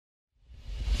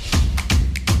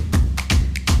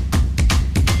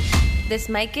This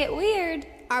might get weird.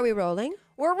 Are we rolling?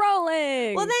 We're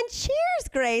rolling. Well, then cheers,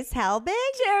 Grace Helbig.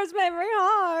 Cheers, Mamrie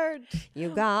Hart. You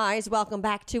guys, welcome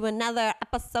back to another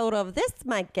episode of This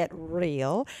Might Get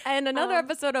Real. And another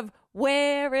episode of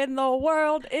Where in the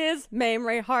World is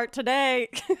Mamrie Hart today?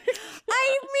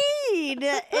 I mean,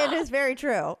 it is very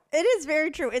true. It is very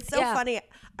true. It's so funny.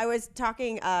 I was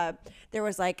talking, there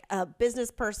was like a business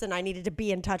person I needed to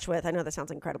be in touch with. I know that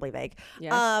sounds incredibly vague.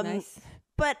 Yes, nice.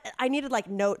 But I needed like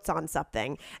notes on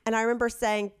something. And I remember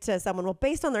saying to someone, well,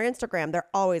 based on their Instagram, they're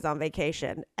always on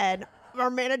vacation. And our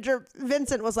manager,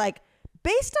 Vincent, was like,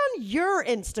 based on your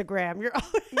Instagram, you're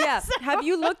always Yeah. Have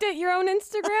you looked at your own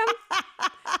Instagram?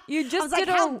 You just I was like, did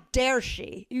how dare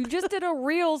she? You just did a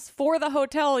Reels for the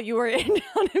hotel you were in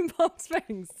down in Palm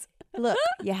Springs. Look,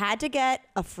 you had to get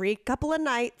a free couple of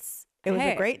nights. It was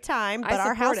Hey, a great time, I but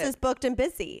our house support it. is booked and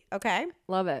busy. Okay.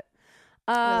 Love it.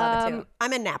 We love it too.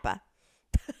 I'm in Napa.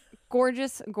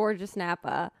 Gorgeous, gorgeous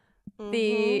Napa.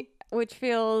 Which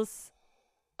feels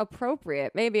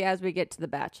appropriate. Maybe as we get to The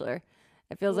Bachelor.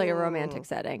 It feels like a romantic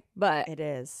setting, but It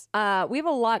is. we have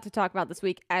a lot to talk about this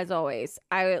week, as always.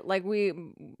 We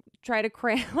try to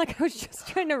cram. I was just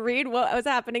trying to read what was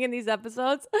happening in these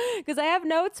episodes because I have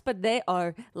notes, but they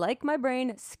are, like my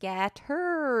brain,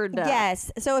 scattered.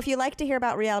 Yes. So if you like to hear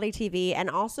about reality TV and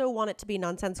also want it to be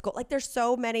nonsensical, like there's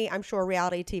so many, I'm sure,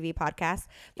 reality TV podcasts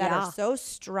that are so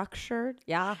structured.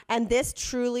 Yeah. And this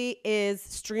truly is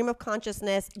stream of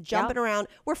consciousness, jumping around.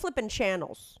 We're flipping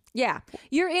channels. Yeah,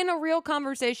 you're in a real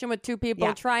conversation with two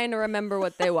people trying to remember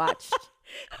what they watched.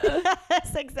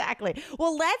 Yes, exactly.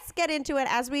 Well, let's get into it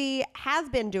as we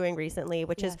have been doing recently,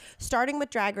 which is starting with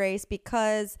Drag Race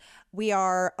because we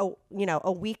are,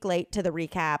 a week late to the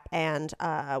recap and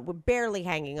we're barely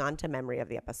hanging on to memory of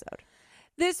the episode.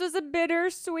 This was a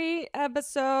bittersweet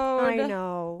episode. I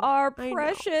know. Our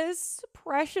precious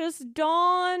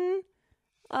Dawn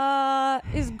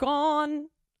is gone.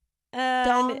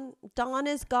 Dawn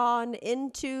is gone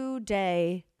into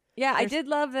day. Yeah, I did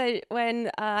love that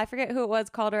when I forget who it was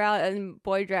called her out in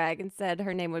Boy Drag and said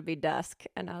her name would be Dusk,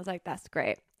 and I was like, "That's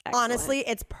great." Excellent. Honestly,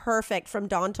 it's perfect from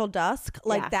dawn till dusk.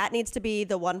 That needs to be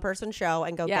the one person show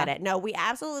and go get it. No, we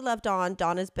absolutely love Dawn.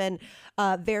 Dawn has been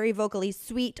very vocally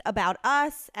sweet about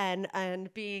us and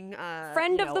being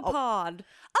friend of the pod.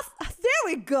 There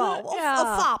we go. A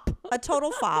fop. A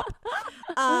total fop.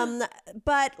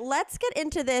 But let's get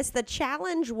into this. The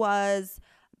challenge was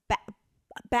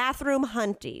bathroom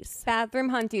hunties. Bathroom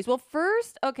hunties. Well,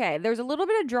 first, okay, there's a little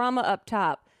bit of drama up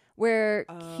top where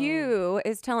Q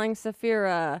is telling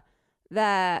Sapphira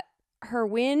that her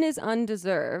win is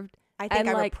undeserved. I think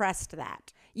I repressed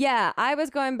that. Yeah, I was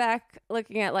going back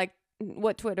looking at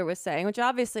what Twitter was saying, which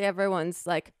obviously everyone's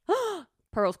like,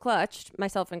 pearls clutched,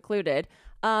 myself included.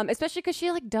 Especially because she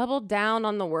doubled down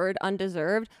on the word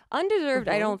undeserved. Undeserved,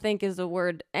 I don't think is a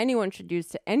word anyone should use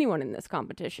to anyone in this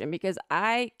competition because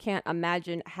I can't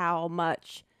imagine how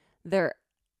much they're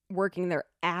working their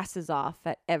asses off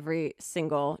at every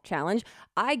single challenge.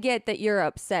 I get that you're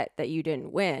upset that you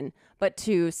didn't win, but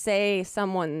to say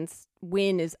someone's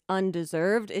win is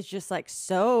undeserved is just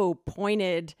so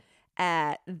pointed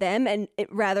at them and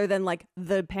rather than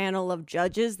the panel of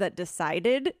judges that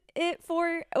decided it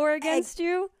for or against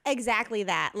you. Exactly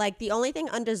that. The only thing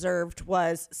undeserved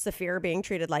was Sapphira being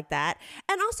treated like that.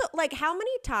 And also, how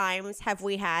many times have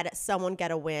we had someone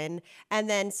get a win and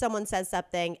then someone says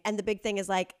something and the big thing is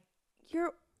I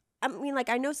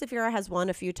know Sapphira has won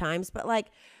a few times, but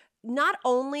not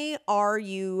only are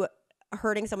you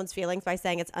hurting someone's feelings by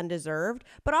saying it's undeserved,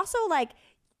 but also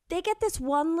they get this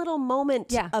one little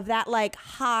moment of that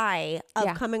high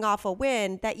of coming off a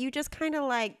win that you just kind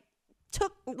of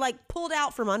pulled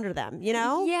out from under them, you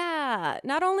know? Yeah.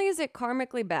 Not only is it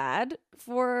karmically bad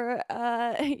for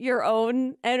your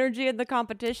own energy in the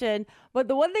competition, but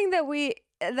the one thing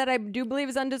that I do believe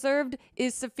is undeserved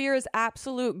is Sapphira's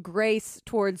absolute grace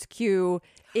towards Q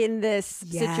in this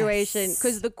situation.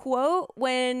 Because the quote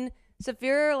when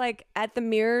Sapphira at the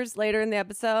mirrors later in the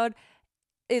episode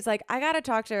is I gotta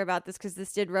talk to her about this because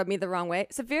this did rub me the wrong way.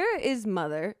 Sapphira is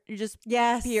mother, just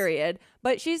period.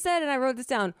 But she said, and I wrote this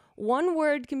down, one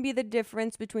word can be the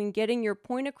difference between getting your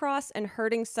point across and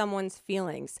hurting someone's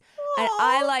feelings. Aww.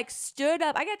 And I stood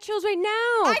up. I got chills right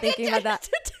now thinking about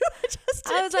that.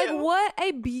 I was like, what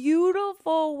a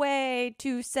beautiful way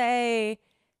to say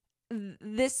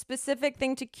this specific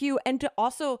thing to Q and to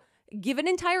also give an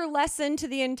entire lesson to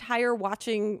the entire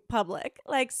watching public.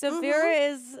 Sapphira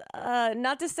is,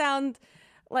 not to sound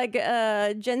like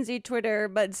Gen Z Twitter,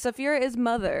 but Sapphira is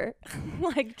mother.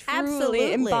 Truly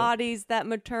Absolutely. embodies that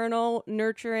maternal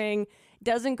nurturing,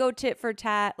 doesn't go tit for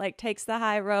tat, takes the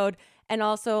high road. and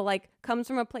also like comes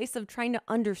from a place of trying to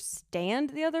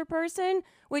understand the other person,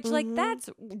 which like that's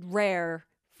rare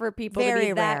for people to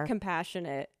be that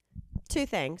compassionate. Two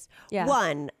things. Yeah.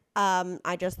 One,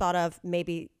 I just thought of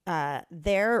maybe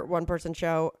their one-person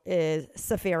show is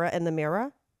Safira in the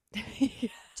Mirror.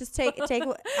 Just take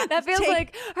that feels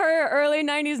like her early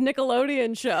 90s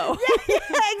Nickelodeon show. Yeah,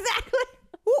 exactly.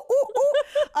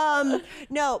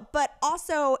 No, but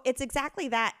also it's exactly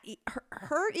that.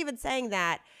 Her even saying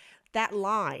that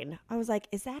line, I was like,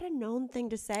 is that a known thing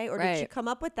to say, or did she come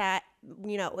up with that?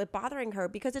 You know, it bothering her,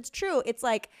 because it's true. It's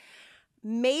like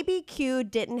maybe Q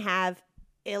didn't have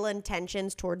ill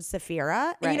intentions towards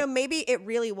Safira. And, you know, maybe it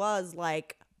really was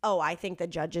like, oh, I think the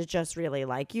judges just really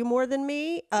like you more than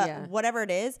me. Whatever it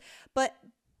is, but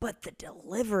the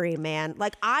delivery, man,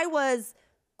 like I was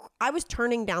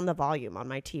turning down the volume on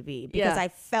my TV because I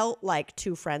felt like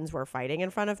two friends were fighting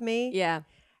in front of me. Yeah.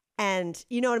 And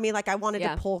you know what I mean? Like I wanted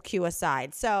to pull Q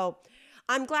aside. So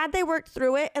I'm glad they worked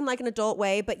through it in like an adult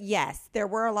way. But yes, there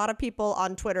were a lot of people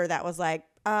on Twitter that was like,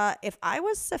 if I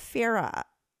was Safira,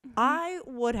 I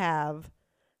would have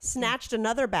snatched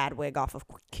another bad wig off of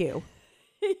Q.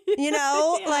 You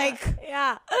know,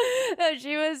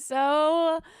 she was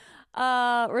so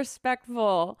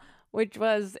respectful, which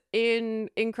was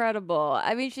incredible.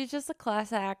 I mean, she's just a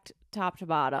class act top to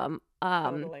bottom.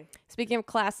 Totally. Speaking of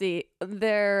classy,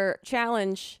 their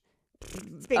challenge.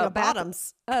 Speaking of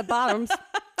bottoms. Bathroom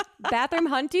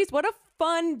hunties. What a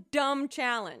fun, dumb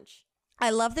challenge.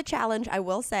 I love the challenge. I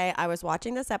will say I was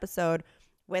watching this episode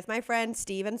with my friend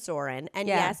Steve and Soren. And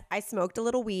yes, I smoked a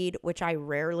little weed, which I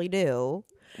rarely do.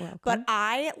 Welcome. But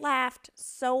I laughed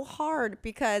so hard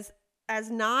because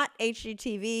as not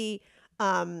HGTV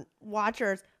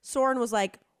watchers, Soren was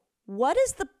like, what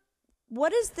is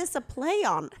this a play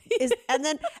on? And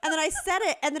then I said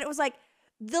it, and then it was like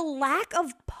the lack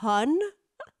of pun.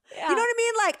 Yeah. You know what I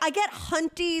mean? Like, I get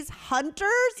hunties,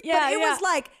 hunters, but it was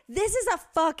like, this is a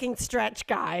fucking stretch,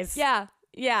 guys. Yeah,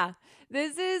 yeah.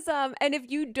 This is, and if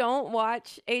you don't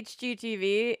watch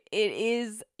HGTV, it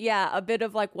is, a bit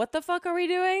of like, what the fuck are we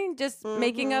doing? Just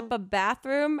making up a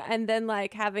bathroom and then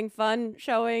like having fun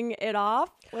showing it off.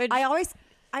 Which I always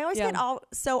get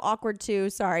so awkward too.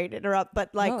 Sorry to interrupt,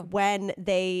 but like when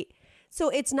so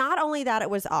it's not only that it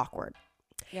was awkward.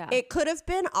 Yeah. It could have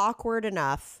been awkward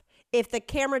enough if the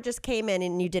camera just came in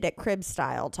and you did it crib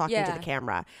style talking to the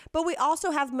camera. But we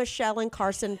also have Michelle and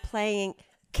Carson playing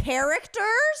characters.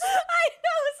 I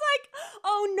know, it's like,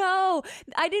 oh no,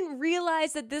 I didn't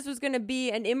realize that this was going to be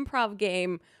an improv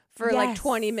game for like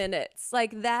 20 minutes.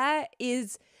 Like that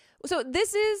is, so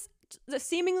this is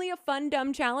seemingly a fun,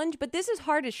 dumb challenge, but this is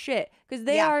hard as shit because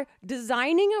they are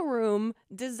designing a room,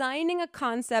 designing a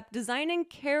concept, designing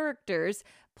characters,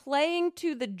 playing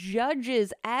to the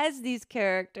judges as these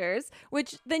characters,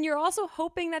 which then you're also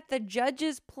hoping that the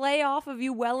judges play off of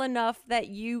you well enough that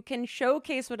you can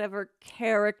showcase whatever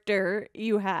character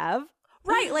you have.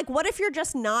 Right. Like, what if you're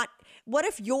just not, what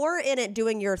if you're in it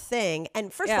doing your thing?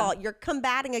 And first of all, you're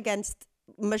combating against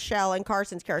Michelle and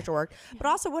Carson's character work. But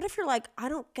also, what if you're like, I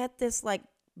don't get this like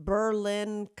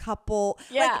Berlin couple.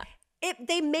 Yeah. Like,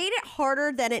 they made it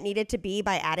harder than it needed to be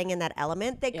by adding in that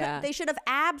element. They should have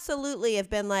absolutely have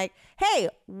been like, hey,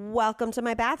 welcome to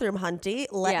my bathroom, hunty.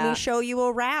 Let me show you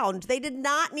around. They did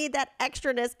not need that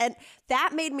extraness. And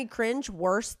that made me cringe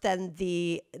worse than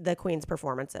the Queen's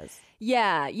performances.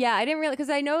 Yeah. I didn't really, because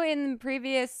I know in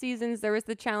previous seasons there was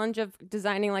the challenge of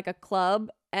designing like a club.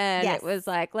 And it was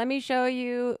like, let me show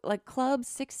you like Club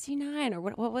 69 or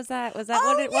what was that? Was that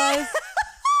what it was?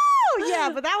 Oh, yeah,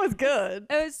 but that was good.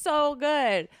 It was so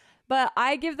good. But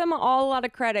I give them all a lot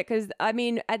of credit because, I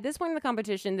mean, at this point in the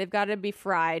competition, they've got to be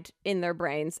fried in their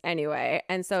brains anyway.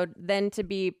 And so then to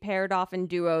be paired off in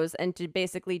duos and to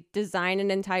basically design an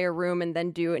entire room and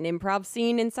then do an improv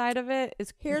scene inside of it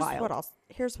is wild.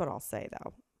 Here's what I'll say,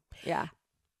 though. Yeah.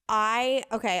 I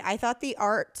thought the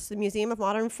Museum of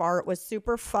Modern Fart was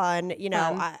super fun. You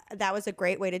know, that was a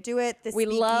great way to do it. We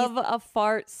love a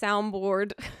fart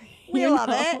soundboard. We love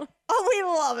it. Oh, we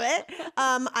love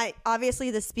it.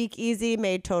 Obviously the speakeasy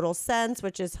made total sense,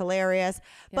 which is hilarious.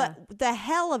 But the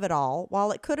hell of it all,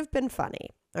 while it could have been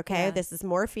funny, this is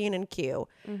Morphine and Q.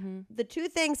 Mm-hmm. The two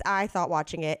things I thought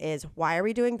watching it is, why are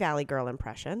we doing Valley Girl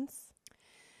impressions?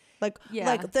 Like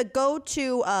the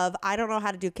go-to of, I don't know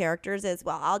how to do characters is,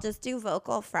 well, I'll just do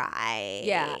vocal fry.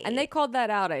 Yeah, and they called that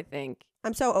out, I think.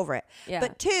 I'm so over it. Yeah.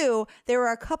 But two, there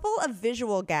were a couple of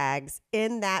visual gags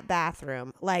in that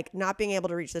bathroom, like not being able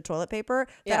to reach the toilet paper,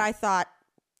 that I thought,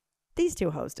 these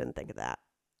two hoes didn't think of that.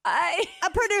 A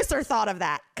producer thought of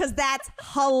that because that's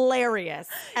hilarious.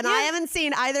 And I haven't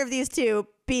seen either of these two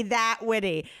be that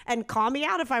witty. And call me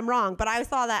out if I'm wrong. But I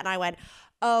saw that and I went,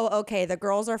 oh, okay, the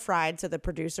girls are fried. So the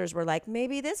producers were like,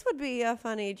 maybe this would be a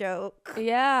funny joke.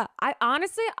 Yeah. I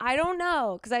honestly don't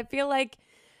know. Because I feel like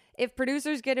if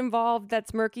producers get involved,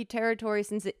 that's murky territory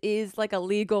since it is like a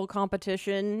legal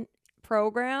competition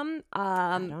program.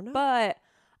 I don't know. But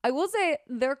I will say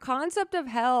their concept of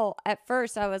hell at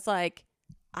first, I was like,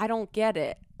 I don't get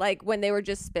it. Like when they were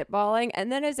just spitballing.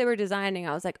 And then as they were designing,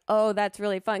 I was like, oh, that's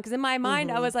really fun. Because in my mind,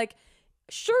 I was like,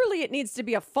 surely it needs to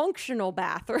be a functional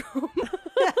bathroom.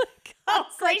 Oh,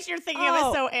 Grace, you're thinking of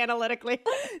it so analytically.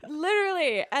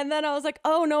 Literally. And then I was like,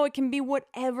 oh, no, it can be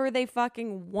whatever they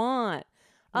fucking want.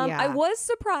 I was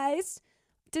surprised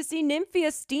to see Nymphia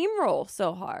steamroll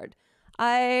so hard.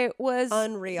 I was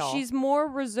unreal. She's more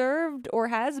reserved or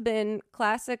has been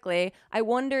classically. I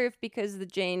wonder if because the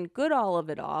Jane Goodall of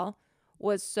it all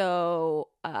was so,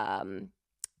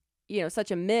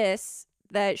 such a miss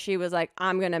that she was like,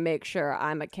 I'm going to make sure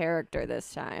I'm a character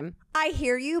this time. I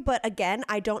hear you, but again,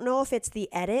 I don't know if it's the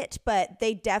edit, but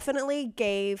they definitely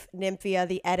gave Nymphia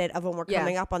the edit of when we're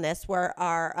coming up on this, where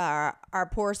our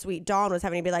poor sweet Dawn was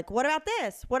having to be like, what about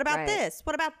this? What about this?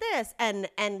 What about this? And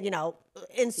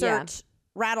insert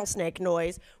rattlesnake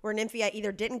noise, where Nymphia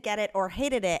either didn't get it or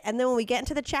hated it. And then when we get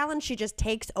into the challenge, she just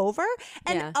takes over.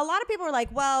 And a lot of people are like,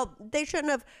 well,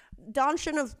 Dawn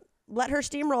shouldn't have let her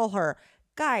steamroll her.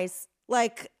 Guys,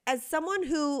 like, as someone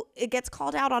who it gets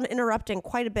called out on interrupting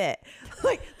quite a bit,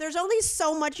 like, there's only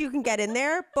so much you can get in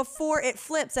there before it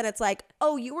flips and it's like,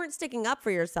 oh, you weren't sticking up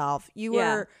for yourself. You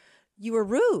were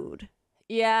rude.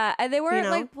 Yeah, and they weren't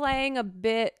like playing a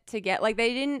bit to get, like,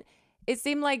 they didn't. It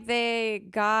seemed like they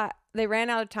ran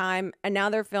out of time and now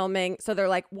they're filming, so they're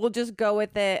like, we'll just go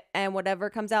with it and whatever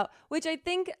comes out. Which I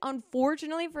think,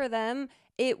 unfortunately for them,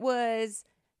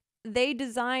 they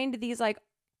designed these like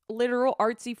literal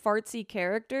artsy fartsy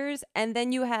characters, and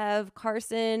then you have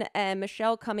Carson and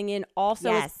Michelle coming in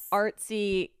also as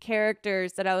artsy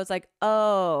characters that I was like,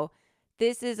 oh,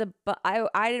 this is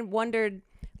I wondered,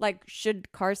 like,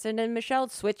 should Carson and Michelle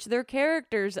switch their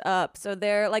characters up so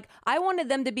they're like, I wanted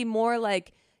them to be more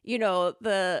like,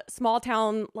 the small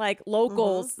town like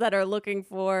locals that are looking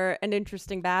for an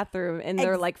interesting bathroom and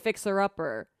they're like fixer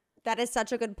upper. That is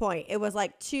such a good point. It was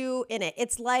like two in it.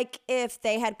 It's like if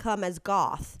they had come as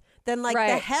goth, then like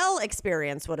the hell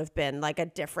experience would have been like a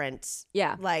different,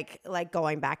 like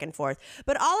going back and forth.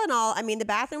 But all in all, I mean, the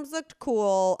bathrooms looked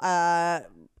cool. I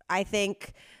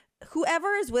think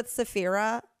whoever is with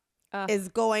Sapphira is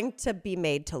going to be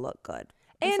made to look good.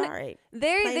 I'm sorry.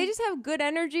 They just have good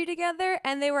energy together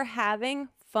and they were having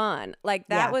fun. Like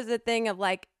that was the thing of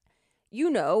like,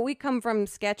 we come from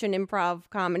sketch and improv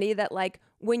comedy that like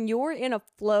when you're in a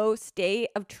flow state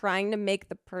of trying to make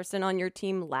the person on your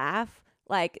team laugh,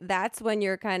 like that's when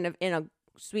you're kind of in a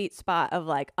sweet spot of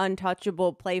like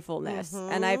untouchable playfulness.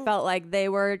 And I felt like they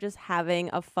were just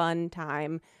having a fun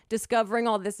time discovering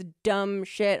all this dumb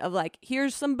shit of like,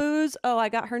 here's some booze. Oh, I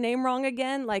got her name wrong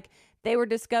again. Like they were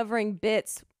discovering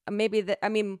bits. Maybe they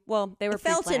were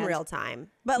felt in real time,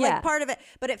 but like part of it,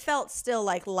 but it felt still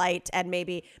like light, and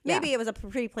maybe it was a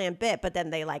pre-planned bit, but then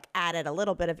they like added a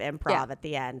little bit of improv at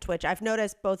the end, which I've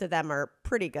noticed both of them are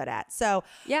pretty good at. So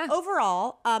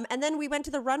overall, and then we went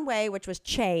to the runway, which was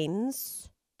Chains.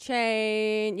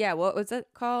 What was it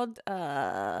called?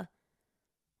 What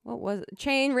was it?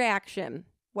 Chain Reaction.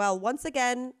 Well, once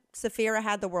again, Sapphira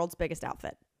had the world's biggest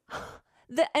outfit.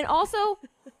 And also,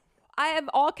 I have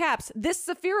all caps. This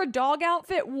Sapphira dog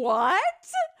outfit, what?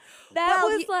 That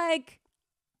was like,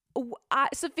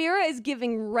 Sapphira is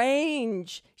giving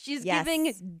range. She's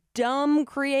giving dumb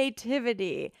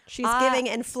creativity. She's giving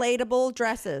inflatable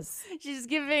dresses. She's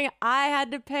giving, I had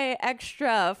to pay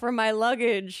extra for my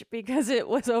luggage because it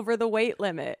was over the weight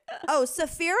limit. Oh,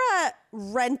 Sapphira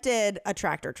rented a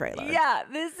tractor trailer. Yeah,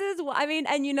 this is, I mean,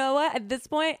 and you know what? At this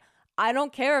point, I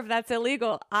don't care if that's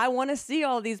illegal. I want to see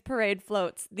all these parade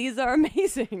floats. These are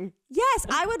amazing. Yes,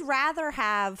 I would rather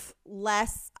have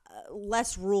less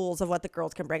rules of what the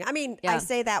girls can bring. I mean, I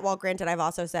say that while granted, I've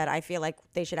also said I feel like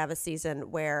they should have a season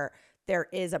where there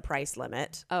is a price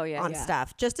limit on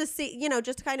stuff. Just to see,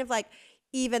 just to kind of like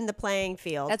even the playing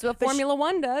field. That's what Formula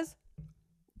One does.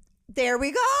 There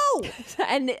we go.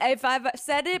 And if I've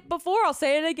said it before, I'll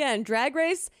say it again. Drag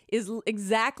Race is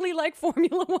exactly like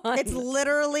Formula One. It's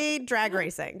literally drag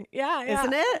racing.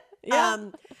 Isn't it? Yeah.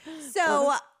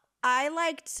 So I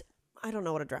don't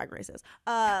know what a drag race is.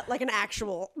 Like an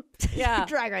actual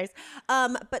drag race.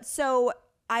 But so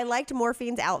I liked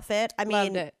Morphine's outfit. I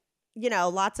mean, loved it.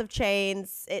 Lots of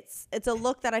chains. It's a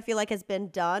look that I feel like has been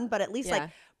done, but at least like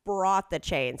brought the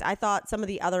chains. I thought some of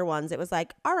the other ones, it was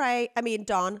like, all right. I mean,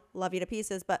 Dawn, love you to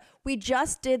pieces, but we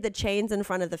just did the chains in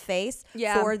front of the face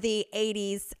for the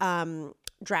 80s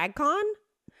drag con.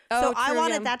 So I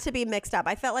wanted that to be mixed up.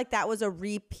 I felt like that was a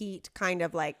repeat kind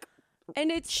of like, and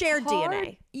it's shared hard,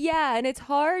 DNA. Yeah, and it's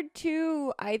hard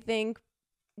too, I think,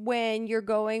 when you're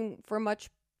going for much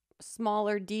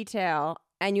smaller detail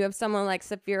and you have someone like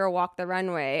Sapphira walk the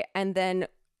runway and then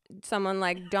someone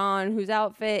like Dawn whose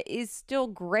outfit is still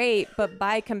great, but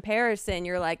by comparison,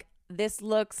 you're like, this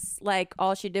looks like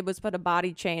all she did was put a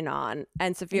body chain on,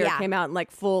 and Sapphira came out in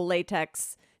like full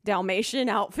latex Dalmatian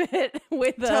outfit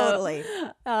with a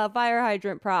fire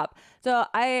hydrant prop. So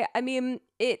I mean,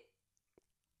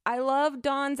 I love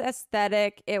Dawn's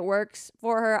aesthetic. It works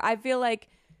for her. I feel like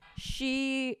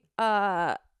she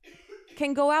can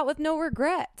go out with no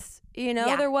regrets. You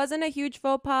know, there wasn't a huge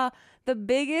faux pas. The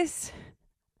biggest,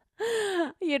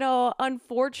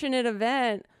 unfortunate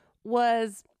event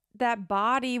was that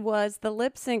Body was the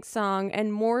lip sync song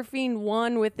and Morphine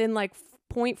won within like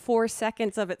 0.4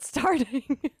 seconds of it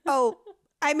starting. Oh,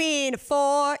 I mean,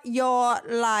 for your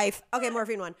life. Okay,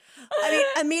 Morphine won. I mean,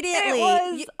 immediately. It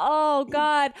was, oh,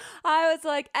 God. I was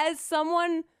like, as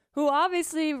someone who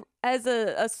obviously, as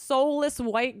a soulless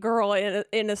white girl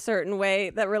in a certain way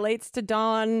that relates to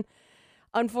Dawn,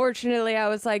 unfortunately, I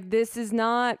was like, it's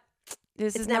never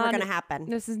going to happen.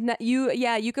 This is not,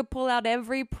 you could pull out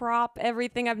every prop,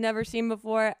 everything I've never seen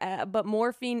before, but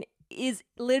Morphine is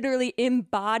literally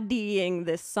embodying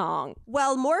this song.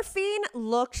 Well, Morphine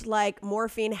looked like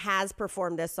Morphine has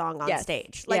performed this song on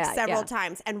stage like several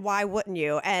times, and why wouldn't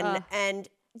you? And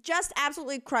just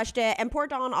absolutely crushed it. And poor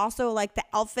Dawn also, like the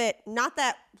outfit, not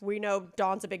that we know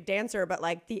Dawn's a big dancer, but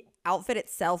like the outfit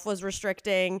itself was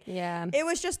restricting. Yeah. It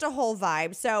was just a whole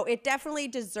vibe. So it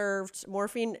definitely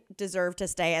Morphine deserved to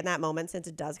stay in that moment, since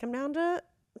it does come down to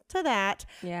that.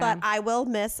 Yeah. But I will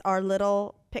miss our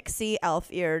little pixie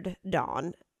elf-eared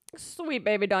Dawn. Sweet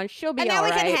baby Dawn. She'll be and now all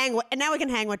we right. Now we can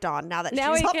hang with Dawn now that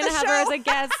now she's we off can the have show. her as a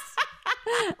guest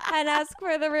and ask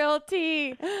for the real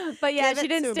tea. But yeah, she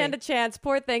didn't stand a chance.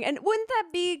 Poor thing. And wouldn't that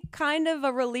be kind of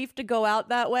a relief to go out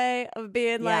that way of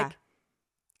being like,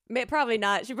 probably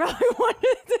not. She probably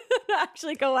wanted to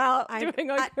actually go out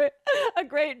doing a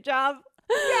great job.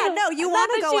 Yeah, no, you want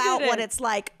to go out when it's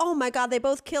like, oh my God, they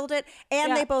both killed it.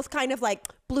 And they both kind of like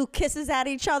blew kisses at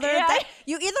each other. Yeah.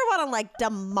 You either want to like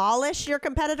demolish your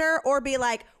competitor or be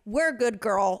like, we're good,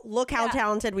 girl. Look how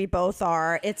talented we both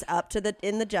are. It's up to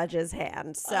in the judge's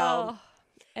hands. So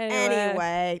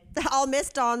anyway, I'll miss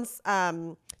Dawn's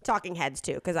talking heads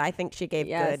too, because I think she gave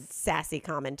good sassy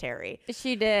commentary.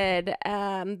 She did.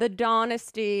 The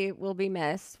Dawnesty will be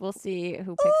missed. We'll see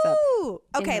who picks up.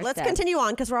 Okay, let's continue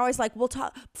on, because we're always like, we'll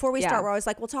talk before we start. We're always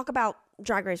like, we'll talk about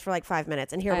Drag Race for like 5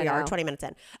 minutes, and here we are 20 minutes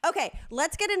in. Okay,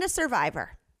 let's get into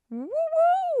Survivor.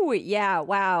 Woo! Yeah,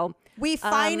 wow. We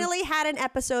finally had an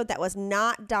episode that was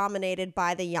not dominated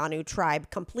by the Yanu tribe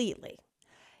completely.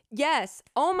 Yes.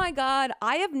 Oh my God.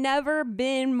 I have never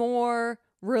been more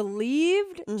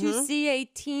relieved to see a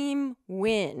team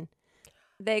win.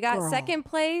 They got second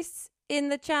place in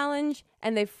the challenge,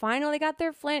 and they finally got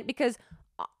their flint, because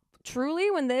truly,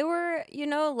 when they were,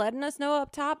 letting us know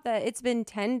up top that it's been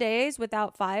 10 days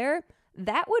without fire,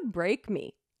 that would break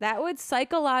me. That would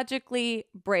psychologically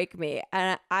break me.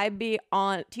 And I'd be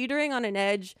teetering on an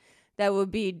edge that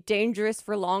would be dangerous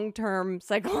for long-term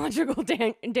psychological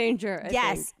danger.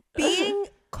 I think. Being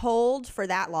cold for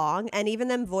that long, and even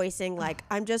them voicing like,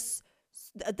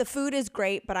 the food is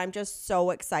great, but I'm just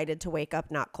so excited to wake up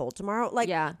not cold tomorrow. Like,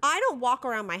 I don't walk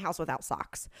around my house without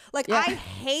socks. Like, I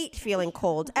hate feeling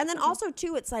cold. And then also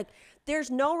too, it's like,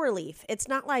 there's no relief. It's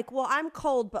not like, well, I'm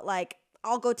cold, but like,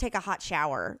 I'll go take a hot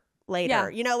shower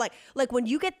later. Like when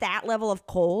you get that level of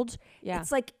cold,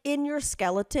 it's like in your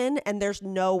skeleton, and there's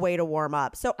no way to warm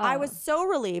up. So I was so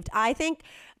relieved. I think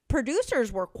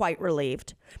producers were quite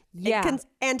relieved.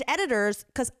 And editors,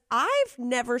 because I've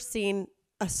never seen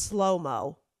a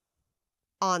slow-mo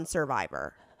on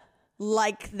Survivor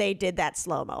like they did that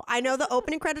slow-mo. I know the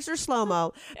opening credits are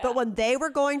slow-mo, but when they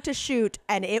were going to shoot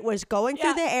and it was going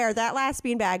through the air, that last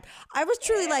beanbag, I was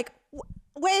truly like,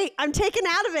 wait, I'm taken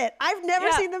out of it. I've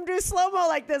never seen them do slow-mo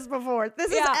like this before.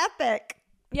 This is epic.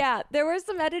 Yeah, there were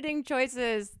some editing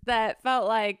choices that felt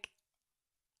like,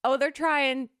 oh, they're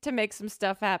trying to make some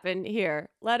stuff happen here.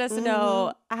 Let us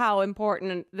know how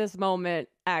important this moment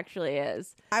actually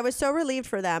is. I was so relieved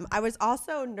for them. I was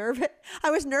also nervous. I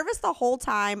was nervous the whole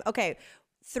time. Okay,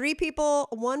 3 people,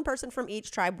 1 person from each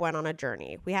tribe went on a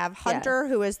journey. We have Hunter,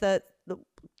 who is the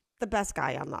best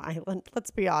guy on the island.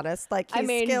 Let's be honest. Like,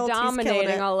 he's skilled,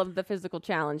 dominating all of the physical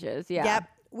challenges. Yeah. Yep.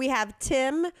 we have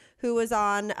Tim, who was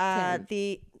on Tim.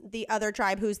 the other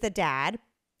tribe, who's the dad.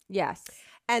 Yes.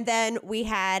 And then we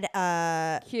had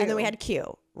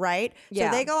Q, right? Yeah.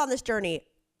 So they go on this journey.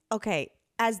 Okay,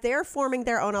 as they're forming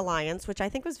their own alliance, which I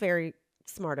think was very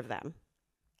smart of them.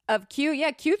 Of Q,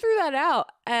 yeah, Q threw that out,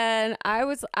 and I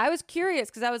was curious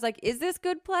because I was like, is this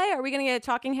good play? Are we gonna get a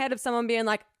talking head of someone being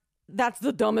like, that's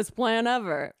the dumbest plan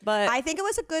ever? But I think it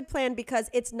was a good plan because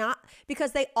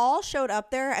because they all showed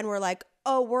up there and were like,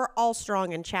 oh, we're all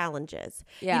strong in challenges.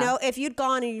 Yeah. You know, if you'd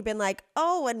gone and you'd been like,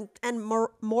 oh,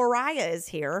 and Mariah is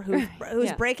here,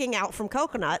 who's breaking out from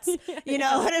coconuts, you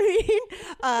know what I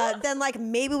mean? Then like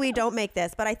maybe we don't make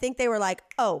this. But I think they were like,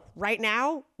 oh, right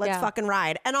now, let's fucking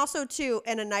ride. And also too,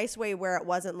 in a nice way where it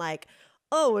wasn't like,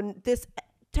 oh, and this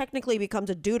technically becomes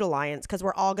a dude alliance because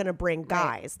we're all gonna bring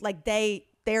guys. Like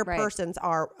their persons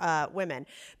are women.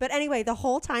 But anyway, the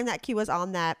whole time that Q was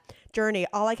on that journey,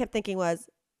 all I kept thinking was,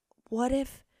 what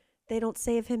if they don't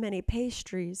save him any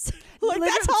pastries? Like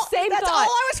that's all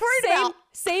I was worried about.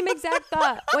 Same exact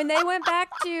thought. When they went back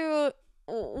to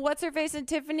what's her face and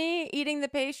Tiffany eating the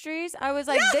pastries, I was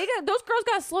like, those girls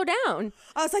gotta slow down.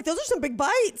 I was like, those are some big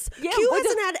bites. Yeah, Q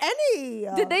hasn't had any.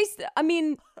 Did they? I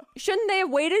mean, shouldn't they have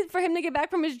waited for him to get back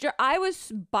from his journey? I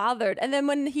was bothered. And then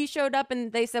when he showed up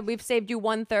and they said, we've saved you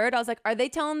 1/3, I was like, are they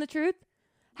telling the truth?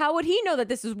 How would he know that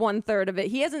this is 1/3 of it?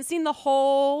 He hasn't seen the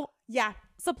whole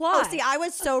supply. Oh, see, I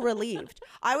was so relieved.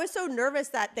 I was so nervous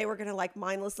that they were going to like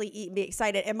mindlessly eat and be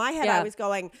excited. In my head, I was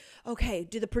going, okay,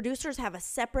 do the producers have a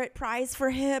separate prize for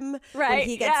him when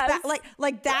he gets back?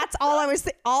 Like that's all I was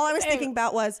thinking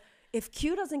about was, if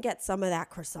Q doesn't get some of that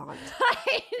croissant.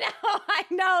 I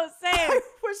know, same. I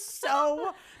was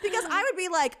so, because I would be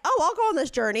like, oh, I'll go on this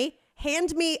journey.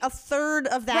 Hand me 1/3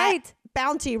 of that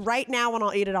bounty right now and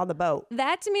I'll eat it on the boat.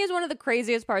 That to me is one of the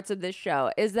craziest parts of this show,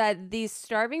 is that these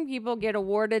starving people get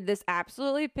awarded this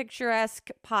absolutely picturesque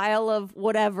pile of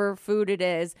whatever food it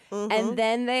is, and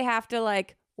then they have to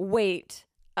like wait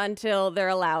until they're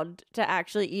allowed to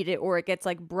actually eat it, or it gets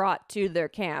like brought to their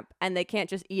camp and they can't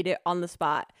just eat it on the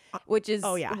spot, which is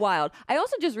wild. I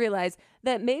also just realized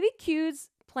that maybe Q's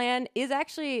plan is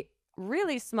actually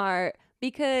really smart,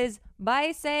 because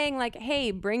by saying like,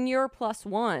 hey, bring your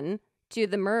 +1 to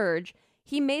the merge,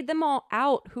 he made them all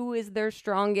out who is their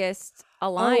strongest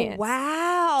alliance. Oh,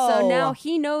 wow. So now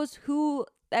he knows who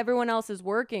everyone else is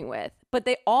working with, but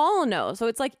they all know. So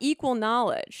it's like equal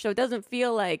knowledge. So it doesn't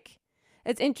feel like,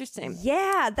 it's interesting.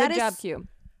 Yeah. Good job, Q.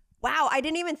 Wow. I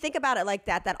didn't even think about it like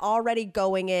that, that already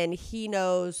going in, he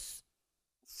knows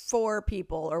 4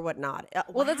 people or whatnot.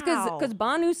 Well, that's because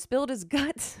Banu spilled his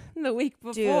guts the week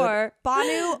before. Dude,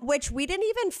 Banu, which we didn't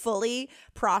even fully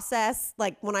process,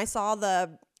 like when I saw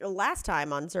the last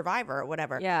time on Survivor or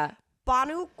whatever. Yeah.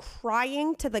 Banu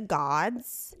crying to the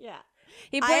gods. Yeah.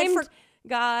 He blamed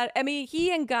God. I mean,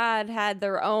 he and God had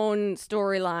their own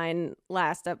storyline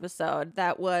last episode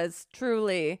that was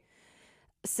truly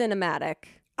cinematic.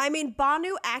 I mean,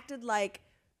 Banu acted like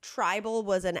tribal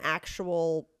was an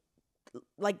actual,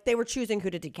 like they were choosing who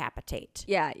to decapitate.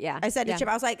 Yeah, yeah. I said to Chip,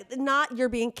 I was like, not you're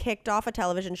being kicked off a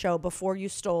television show before you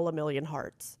stole 1 million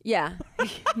hearts. Yeah. 1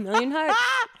 million hearts.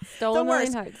 Stole 1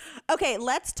 million hearts. Okay,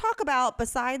 let's talk about,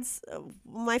 besides,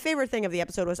 my favorite thing of the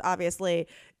episode was obviously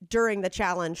during the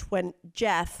challenge when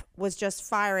Jeff was just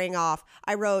firing off.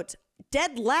 I wrote,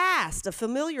 dead last, a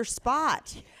familiar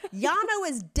spot. Yano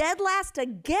is dead last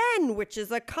again, which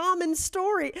is a common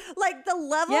story. Like the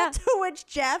level to which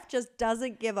Jeff just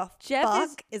doesn't give a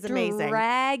fuck is amazing.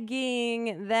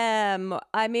 Dragging them.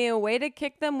 I mean, a way to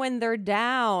kick them when they're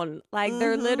down. Like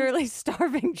they're literally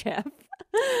starving Jeff.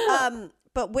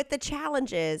 But with the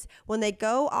challenges, when they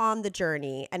go on the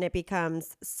journey and it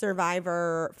becomes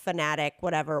Survivor, Fanatic,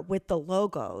 whatever, with the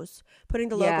logos, putting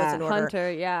the logos in order.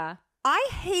 Hunter, I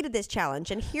hated this challenge,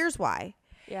 and here's why.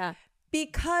 Yeah.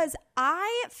 Because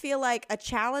I feel like a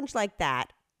challenge like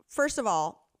that, first of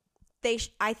all,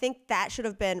 I think that should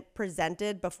have been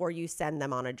presented before you send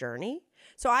them on a journey.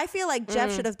 So I feel like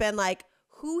Jeff should have been like,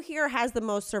 who here has the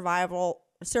most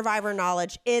survivor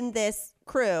knowledge in this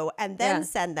crew, and then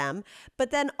send them.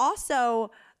 But then also,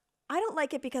 I don't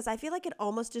like it because I feel like it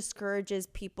almost discourages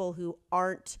people who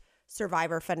aren't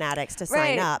Survivor fanatics to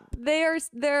sign up. They're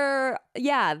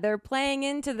playing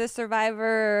into the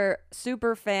Survivor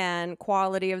super fan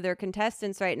quality of their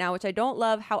contestants right now, which I don't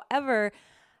love. However,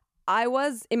 I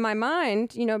was in my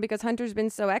mind, because Hunter's been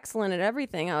so excellent at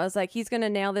everything, I was like, he's gonna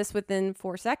nail this within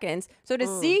 4 seconds. So to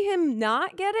see him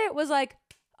not get it was like,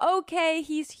 okay,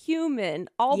 he's human,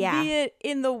 albeit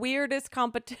in the weirdest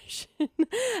competition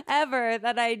ever,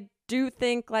 that I do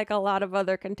think like a lot of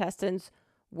other contestants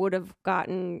would have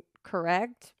gotten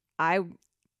correct. I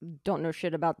don't know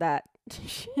shit about that.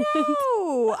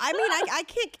 No, I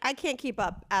mean, I can't keep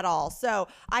up at all. So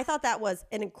I thought that was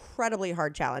an incredibly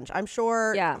hard challenge. I'm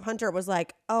sure Hunter was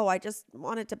like, oh, I just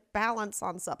wanted to balance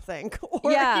on something.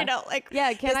 Or, you know, like,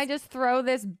 can I just throw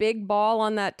this big ball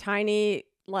on that tiny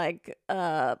like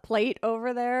plate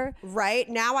over there? Right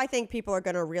now, I think people are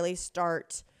going to really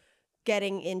start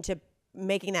getting into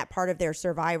making that part of their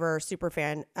Survivor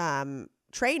superfan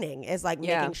training, is like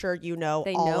making sure you know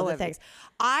they all know of the things.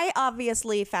 I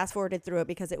obviously fast forwarded through it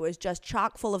because it was just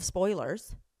chock full of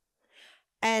spoilers,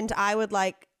 and I would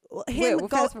like him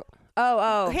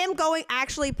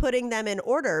actually putting them in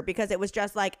order, because it was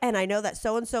just like, and I know that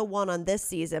so and so won on this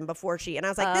season before she, and I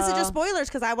was like, this is just spoilers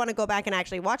because I want to go back and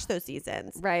actually watch those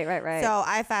seasons. Right. So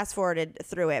I fast forwarded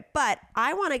through it, but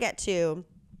I want to get to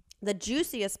the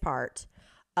juiciest part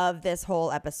of this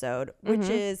whole episode, which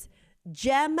is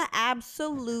Jem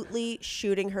absolutely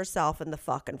shooting herself in the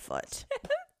fucking foot.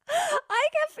 I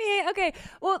kept feeling okay.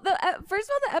 Well, first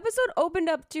of all, the episode opened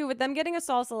up too with them getting a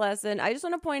salsa lesson. I just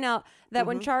want to point out that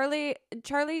when Charlie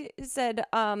said,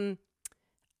 "I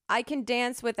can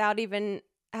dance without even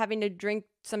having to drink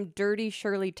some dirty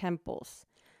Shirley Temples."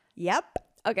 Yep.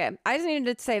 Okay, I just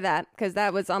needed to say that because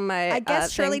that was on my. I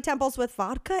guess Shirley thing. Temples with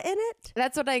vodka in it.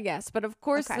 That's what I guess. But of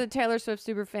course, the Taylor Swift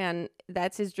superfan,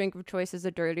 that's his drink of choice, is a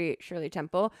dirty Shirley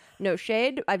Temple. No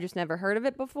shade. I've just never heard of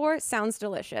it before. Sounds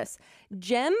delicious.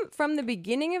 Jem, from the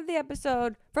beginning of the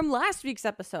episode, from last week's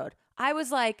episode, I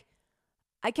was like,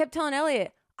 I kept telling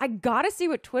Elliot, I gotta see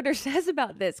what Twitter says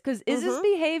about this, because is this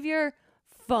behavior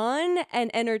fun and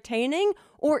entertaining,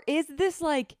 or is this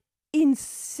like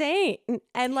insane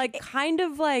and like kind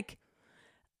of like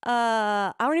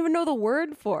I don't even know the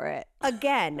word for it.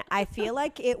 Again, I feel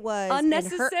like it was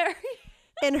unnecessary.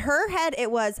 In her head,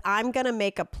 it was, I'm gonna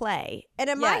make a play, and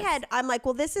in my head, I'm like,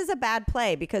 well, this is a bad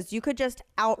play because you could just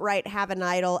outright have an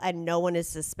idol and no one is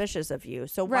suspicious of you.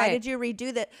 So why did you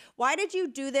redo that? Why did you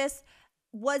do this?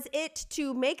 Was it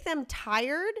to make them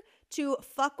tired, to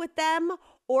fuck with them,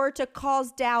 or to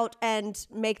cause doubt and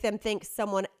make them think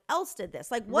someone else did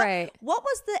this? Like, what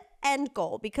was the end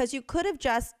goal? Because you could have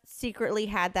just secretly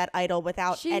had that idol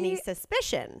without any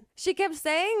suspicion. She kept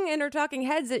saying in her talking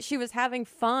heads that she was having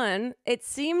fun. It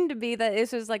seemed to be that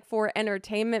this was like for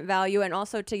entertainment value and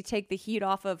also to take the heat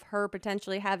off of her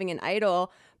potentially having an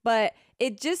idol. But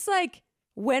it just like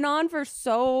went on for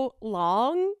so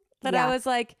long that I was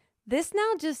like, this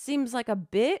now just seems like a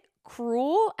bit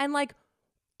cruel. And like,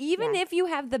 even if you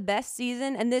have the best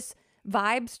season and this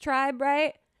vibes tribe,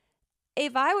 right?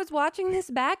 If I was watching this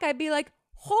back, I'd be like,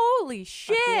 holy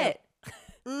shit.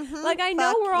 Like, I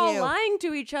know we're all lying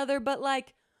to each other, but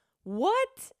like, what?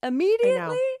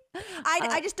 Immediately?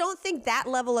 I just don't think that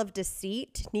level of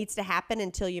deceit needs to happen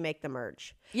until you make the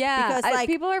merge. Yeah. Because like,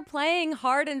 people are playing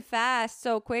hard and fast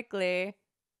so quickly.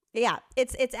 Yeah.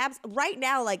 It's right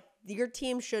now, like, your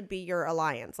team should be your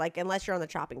alliance, like, unless you're on the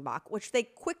chopping block, which they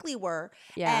quickly were.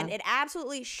 Yeah. And it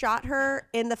absolutely shot her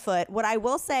in the foot. What I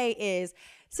will say is,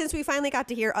 since we finally got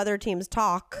to hear other teams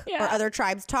talk or other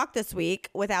tribes talk this week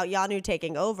without Yanu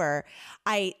taking over,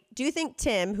 I do think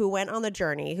Tim, who went on the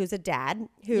journey, who's a dad,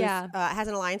 who has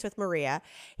an alliance with Maria,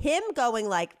 him going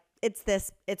like,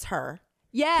 it's her.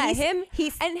 Yeah, him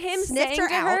saying to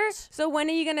her, so when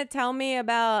are you going to tell me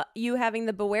about you having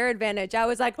the beware advantage? I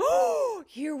was like, oh,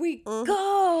 here we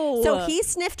go. So he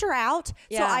sniffed her out.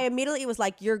 Yeah. So I immediately was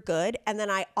like, you're good. And then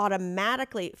I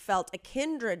automatically felt a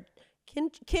kinship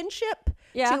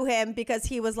to him, because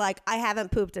he was like, I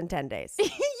haven't pooped in 10 days.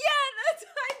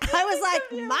 I was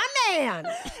like, my man.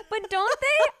 But don't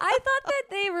they? I thought that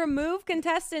they remove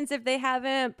contestants if they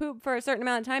haven't pooped for a certain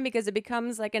amount of time, because it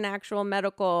becomes like an actual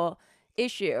medical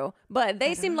issue. But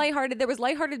they seemed lighthearted. There was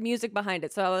lighthearted music behind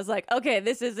it, so I was like, okay,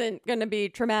 this isn't gonna be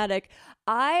traumatic.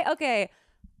 I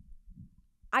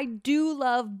do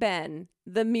love Ben,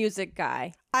 the music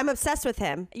guy. I'm obsessed with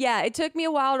him. Yeah, it took me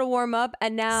a while to warm up,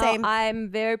 and now I'm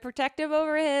very protective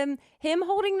over him. Him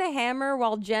holding the hammer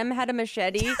while Jem had a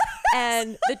machete,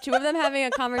 and the two of them having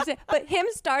a conversation, but him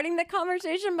starting the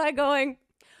conversation by going,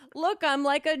 look, I'm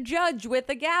like a judge with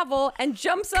a gavel, and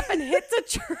jumps up and hits a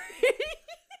tree.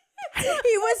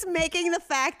 He was making the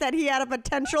fact that he had a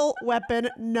potential weapon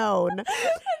known.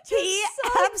 He so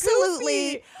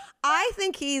absolutely goofy. I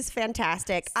think he's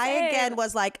fantastic. Same. I again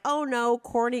was like, oh no,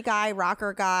 corny guy,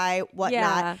 rocker guy, whatnot.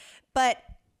 Yeah. But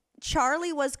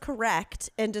Charlie was correct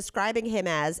in describing him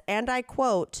as, and I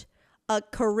quote, a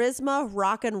charisma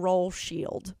rock and roll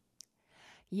shield.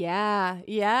 Yeah.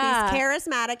 He's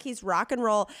charismatic. He's rock and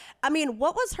roll. I mean,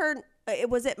 what was her...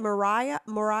 Was it Mariah?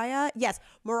 Yes.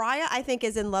 Mariah, I think,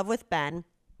 is in love with Ben.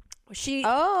 She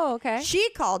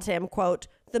called him, quote,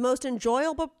 the most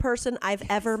enjoyable person I've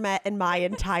ever met in my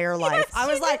entire life. I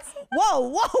was like, whoa,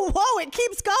 whoa, whoa, it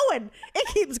keeps going. It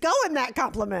keeps going, that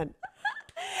compliment.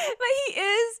 But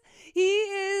he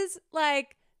is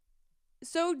like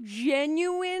so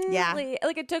genuine. Yeah.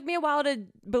 Like it took me a while to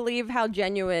believe how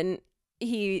genuine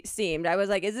he seemed. I was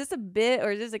like, is this a bit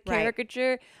or is this a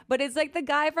caricature? Right. But it's like the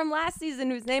guy from last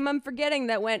season whose name I'm forgetting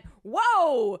that went,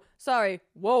 whoa, sorry,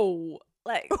 whoa.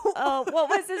 Like, what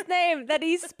was his name? That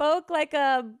he spoke like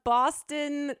a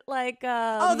Boston, like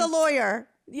the lawyer.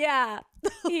 Yeah,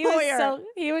 he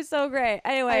was so great.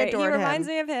 Anyway, he reminds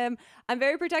me of him. I'm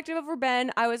very protective over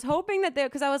Ben. I was hoping that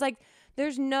because I was like,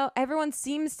 everyone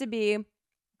seems to be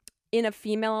in a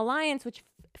female alliance, which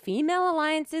female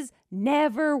alliances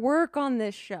never work on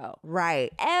this show,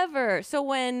 right? Ever. So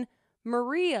when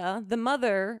Maria, the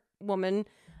mother woman,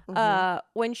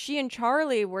 when she and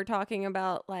Charlie were talking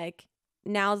about like,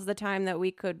 now's the time that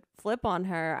we could flip on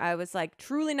her, I was like,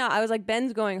 truly not. I was like,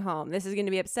 Ben's going home. This is going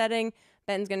to be upsetting.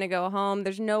 Ben's going to go home.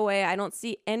 There's no way. I don't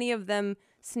see any of them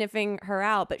sniffing her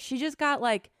out. But she just got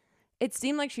like, it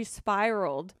seemed like she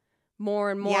spiraled more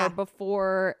and more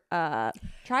before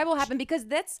Tribal happened, because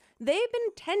they've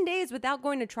been 10 days without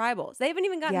going to Tribals. They haven't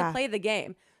even gotten to play the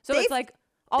game. So it's like,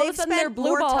 all of a sudden their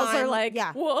blue balls are like,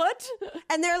 what?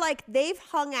 And they're like, they've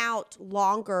hung out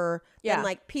longer than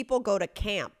like people go to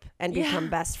camp and become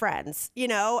best friends, you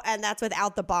know? And that's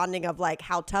without the bonding of like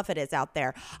how tough it is out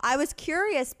there. I was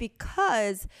curious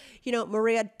because, you know,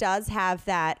 Maria does have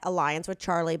that alliance with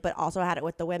Charlie, but also had it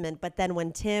with the women. But then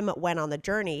when Tim went on the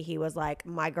journey, he was like,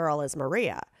 my girl is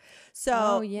Maria.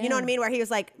 So, you know what I mean? Where he was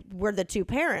like, we're the two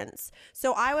parents.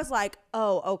 So I was like,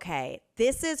 oh, okay,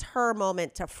 this is her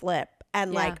moment to flip.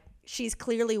 And like, she's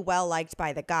clearly well liked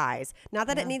by the guys. Not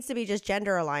that it needs to be just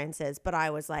gender alliances, but I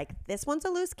was like, this one's a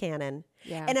loose cannon.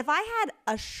 Yeah. And if I had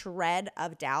a shred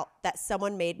of doubt that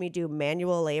someone made me do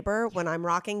manual labor when I'm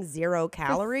rocking 0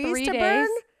 calories to burn,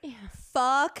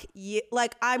 fuck you.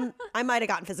 Like I might have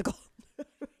gotten physical.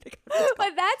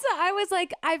 But I was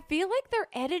like, I feel like they're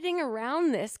editing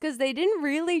around this because they didn't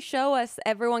really show us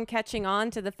everyone catching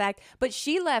on to the fact. But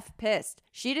she left pissed.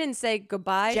 She didn't say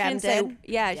goodbye. Jem she didn't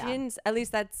say, she didn't. At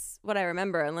least that's what I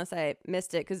remember, unless I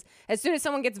missed it. Because as soon as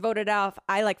someone gets voted off,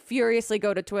 I like furiously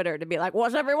go to Twitter to be like,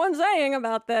 what's everyone saying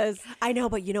about this? I know,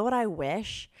 but you know what I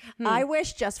wish? I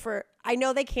wish I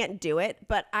know they can't do it,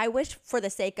 but I wish for the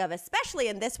sake of, especially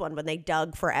in this one when they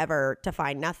dug forever to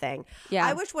find nothing. Yeah.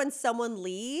 I wish when someone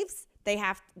leaves,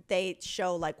 they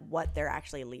show like what they're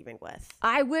actually leaving with.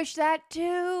 I wish that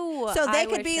too. So they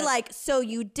could be like, so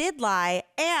you did lie,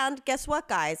 and guess what,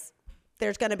 guys?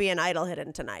 There's going to be an idol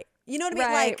hidden tonight. You know what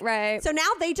I mean? Right. So now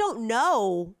they don't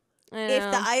know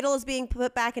if the idol is being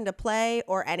put back into play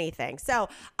or anything. So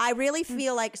I really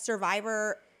feel like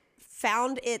Survivor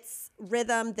found its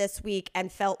rhythm this week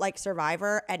and felt like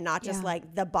Survivor and not just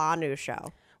like the Banu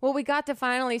show. Well, we got to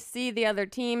finally see the other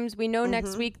teams. We know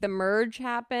next week the merge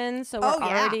happens, so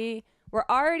we're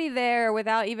already there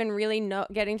without even really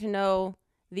getting to know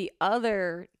the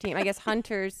other team, I guess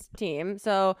Hunter's team.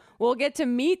 So we'll get to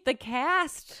meet the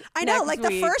cast. I know, like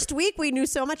the first week we knew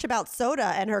so much about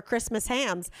Soda and her Christmas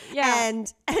hams. Yeah.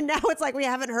 And now it's like we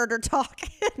haven't heard her talk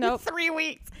in 3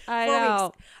 weeks. I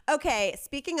know. Weeks. Okay,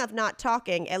 speaking of not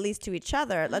talking, at least to each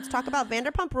other, let's talk about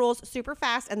Vanderpump Rules super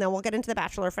fast, and then we'll get into the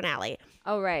Bachelor finale.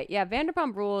 Oh, right. Yeah,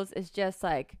 Vanderpump Rules is just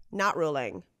like... not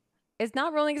ruling. It's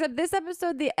not rolling, except this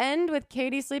episode, the end with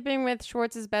Katie sleeping with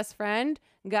Schwartz's best friend,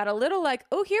 got a little like,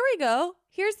 oh, here we go.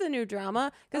 Here's the new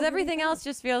drama. Because everything else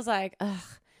just feels like, ugh.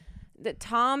 That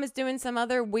Tom is doing some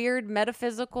other weird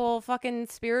metaphysical fucking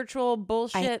spiritual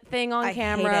bullshit thing on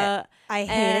camera. I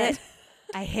hate it.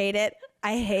 I hate it.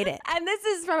 I hate it. And this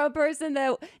is from a person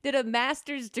that did a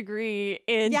master's degree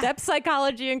in depth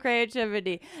psychology and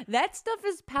creativity. That stuff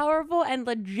is powerful and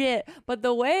legit. But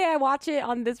the way I watch it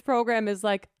on this program is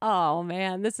like, oh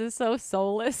man, this is so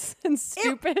soulless and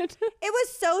stupid. It was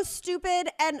so stupid.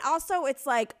 And also it's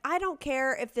like, I don't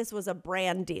care if this was a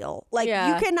brand deal. Like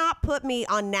you cannot put me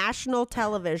on national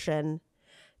television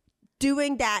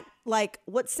doing that, like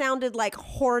what sounded like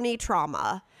horny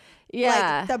trauma.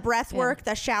 Yeah. Like the breath work,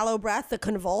 the shallow breath, the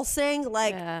convulsing.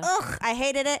 Like, ugh, I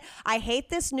hated it. I hate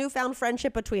this newfound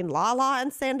friendship between Lala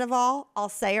and Sandoval. I'll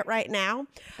say it right now.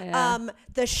 Yeah.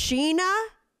 The Sheena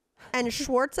and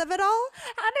Schwartz of it all.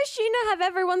 How does Sheena have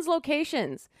everyone's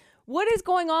locations? What is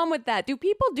going on with that? Do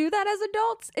people do that as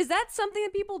adults? Is that something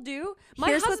that people do?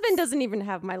 My husband doesn't even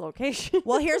have my location.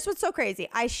 Well, here's what's so crazy.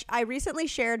 I recently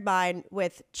shared mine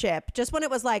with Chip, just when it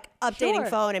was like updating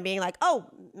phone and being like, oh,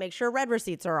 make sure red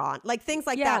receipts are on. Like things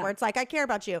like that where it's like, I care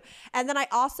about you. And then I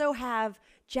also have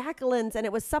Jacqueline's, and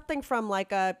it was something from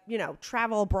like a,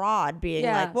 travel abroad being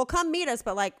like, well, come meet us,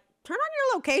 but like, turn on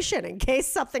your location in case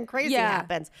something crazy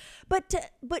happens. But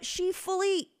she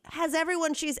fully has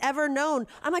everyone she's ever known.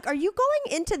 I'm like, are you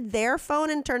going into their phone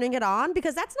and turning it on?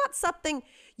 Because that's not something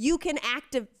you can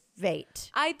activate.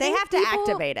 They have to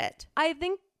activate it. I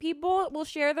think people will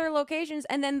share their locations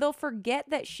and then they'll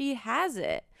forget that she has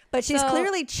it. But she's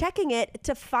clearly checking it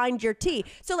to find your tea.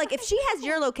 So like if she has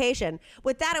your location,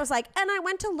 with that it was like, and I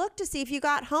went to look to see if you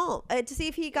got home, to see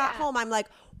if he got home. I'm like,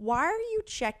 why are you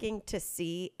checking to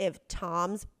see if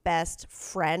Tom's best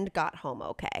friend got home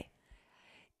okay?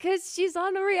 Because she's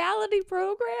on a reality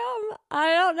program.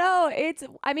 I don't know.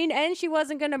 And she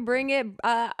wasn't going to bring it.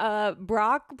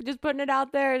 Brock just putting it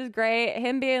out there is great.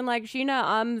 Him being like, Sheena,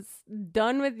 I'm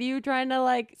done with you trying to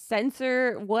like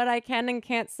censor what I can and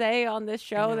can't say on this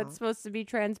show that's supposed to be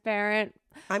transparent.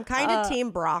 I'm kind of team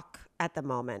Brock at the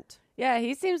moment. Yeah,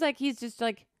 he seems like he's just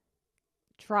like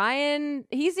trying.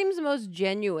 He seems the most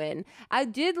genuine. I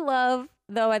did love,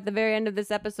 though, at the very end of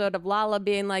this episode of Lala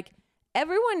being like,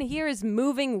 everyone here is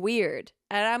moving weird.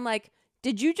 And I'm like,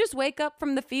 did you just wake up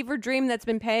from the fever dream that's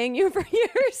been paying you for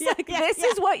years? This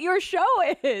is what your show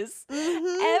is.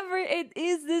 It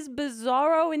is this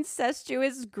bizarro,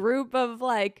 incestuous group of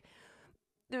like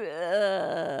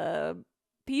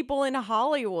people in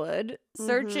Hollywood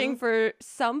searching for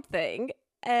something.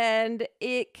 And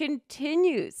it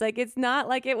continues. Like, it's not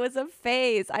like it was a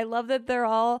phase. I love that they're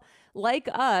all like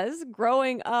us,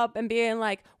 growing up and being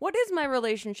like, what is my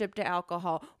relationship to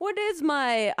alcohol? What is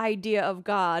my idea of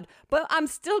God? But I'm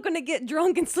still going to get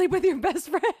drunk and sleep with your best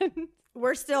friend.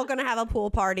 We're still going to have a pool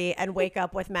party and wake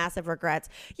up with massive regrets.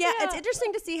 Yeah, it's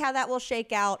interesting to see how that will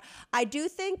shake out. I do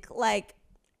think, like,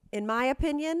 in my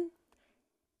opinion,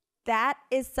 that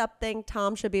is something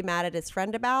Tom should be mad at his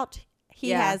friend about.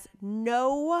 He has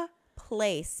no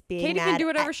place being Katie mad can do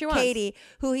whatever she wants. Katie,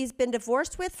 who he's been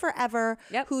divorced with forever,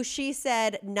 who she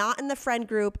said not in the friend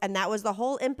group, and that was the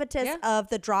whole impetus of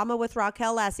the drama with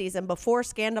Raquel last season before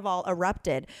Scandival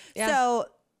erupted. So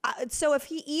if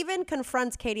he even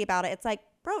confronts Katie about it, it's like,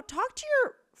 bro, talk to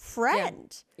your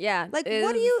friend. Like,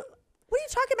 what are you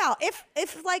talking about?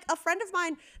 If like a friend of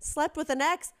mine slept with an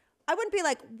ex, I wouldn't be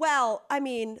like, well, I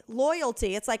mean,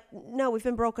 loyalty. It's like, no, we've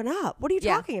been broken up. What are you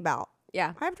talking about?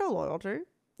 I have no loyalty.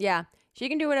 She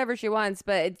can do whatever she wants,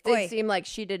 but it did seem like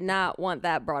she did not want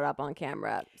that brought up on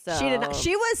camera. So she did not.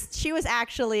 She was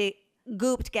actually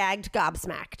gooped, gagged,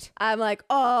 gobsmacked. I'm like,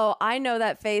 oh, I know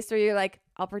that face where you're like,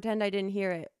 I'll pretend I didn't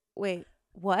hear it. Wait,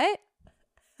 what?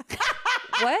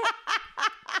 What?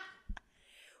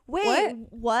 Wait,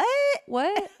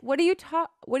 what? What are you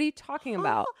talking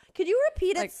about? Could you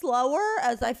repeat it slower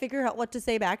as I figure out what to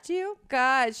say back to you?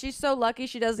 God, she's so lucky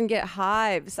she doesn't get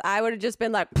hives. I would have just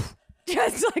been like,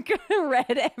 just like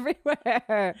red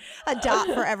everywhere. A dot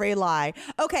for every lie.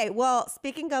 Okay, well,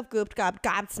 speaking of gooped,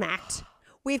 gobsmacked,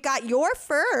 we've got your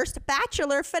first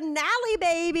Bachelor finale,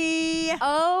 baby.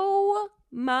 Oh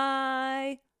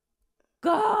my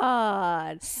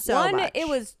God. Much. It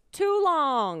was too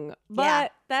long,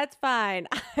 but that's fine.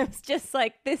 I was just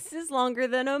like, this is longer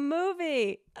than a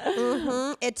movie.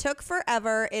 It took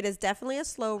forever. It is definitely a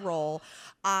slow roll.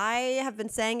 I have been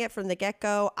saying it from the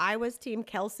get-go. I was team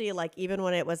Kelsey, like even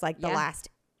when it was like the last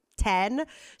 10.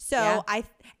 So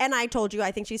I told you,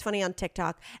 I think she's funny on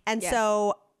TikTok. And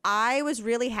so I was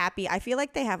really happy. I feel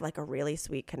like they have like a really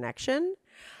sweet connection.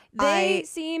 They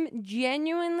seem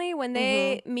genuinely, when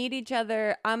they meet each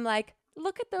other, I'm like,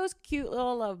 look at those cute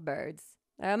little lovebirds.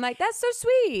 I'm like, that's so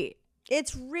sweet.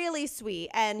 It's really sweet.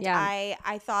 And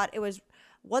I thought it was,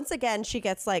 once again, she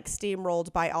gets like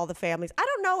steamrolled by all the families. I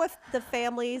don't know if the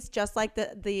families, just like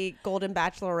the Golden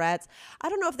Bachelorettes, I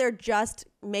don't know if they're just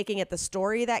making it the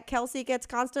story that Kelsey gets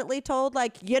constantly told.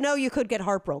 Like, you could get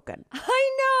heartbroken.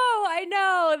 I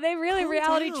know. They really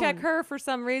reality check her for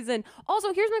some reason.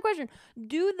 Also, here's my question.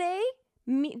 Do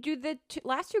the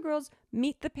last two girls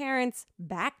meet the parents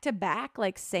back to back,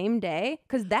 like same day?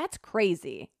 Because that's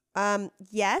crazy.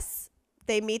 Yes,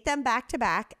 they meet them back to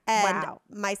back. And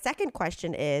my second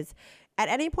question is, at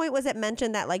any point was it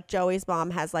mentioned that like Joey's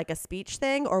mom has like a speech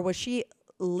thing, or was she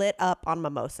lit up on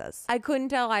mimosas? I couldn't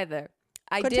tell either.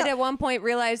 I did at one point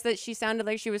realize that she sounded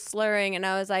like she was slurring, and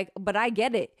I was like, but I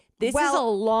get it. This is a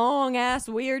long ass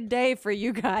weird day for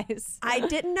you guys. I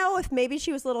didn't know if maybe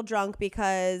she was a little drunk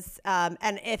because,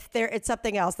 and if it's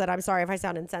something else that I'm sorry if I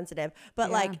sound insensitive,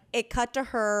 but like it cut to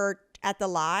her at the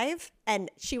live and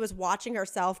she was watching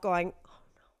herself going,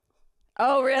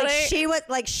 oh, really?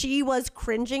 She was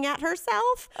cringing at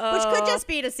herself, which could just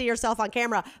be to see herself on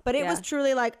camera. But it was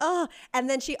truly like, oh. And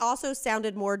then she also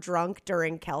sounded more drunk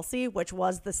during Kelsey, which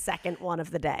was the second one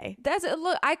of the day.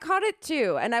 Look, I caught it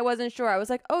too, and I wasn't sure. I was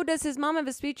like, oh, does his mom have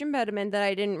a speech impediment that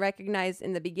I didn't recognize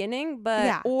in the beginning?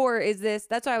 But or is this?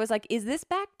 That's why I was like, is this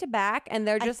back to back? And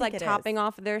they're just like topping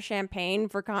off their champagne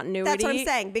for continuity. That's what I'm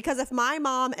saying. Because if my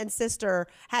mom and sister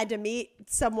had to meet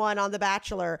someone on The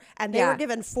Bachelor and they were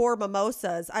given 4 mimosas,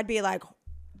 I'd be like,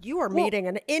 you are meeting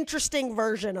an interesting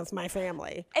version of my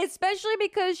family. Especially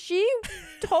because she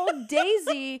told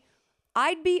Daisy,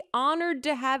 I'd be honored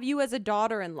to have you as a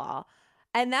daughter-in-law.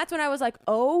 And that's when I was like,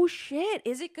 oh shit,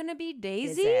 is it going to be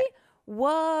Daisy?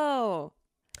 Whoa.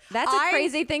 That's a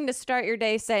crazy thing to start your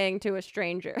day saying to a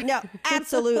stranger. No,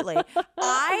 absolutely.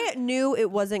 I knew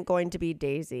it wasn't going to be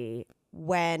Daisy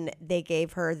when they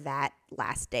gave her that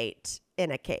last date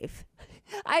in a cave.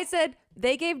 I said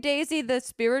they gave Daisy the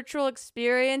spiritual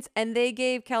experience and they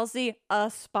gave Kelsey a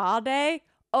spa day.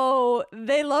 Oh,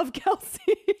 they love Kelsey.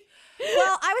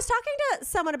 Well, I was talking to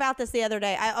someone about this the other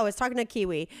day. I was talking to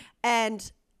Kiwi and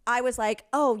I was like,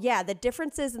 oh yeah, the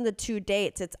differences in the 2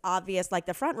 dates, it's obvious, like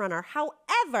the front runner.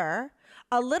 However,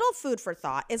 a little food for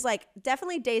thought is like,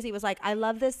 definitely Daisy was like, I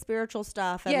love this spiritual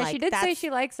stuff. And she did say she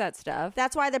likes that stuff.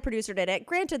 That's why the producer did it.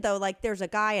 Granted though, like there's a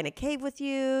guy in a cave with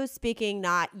you speaking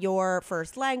not your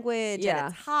first language and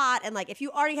it's hot. And like, if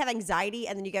you already have anxiety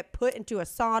and then you get put into a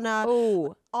sauna,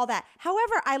 all that.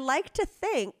 However, I like to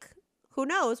think, who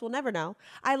knows, we'll never know.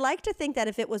 I like to think that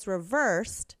if it was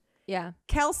reversed,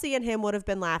 Kelsey and him would have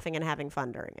been laughing and having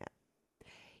fun during it.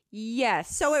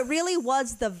 Yes. So it really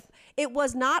was it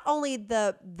was not only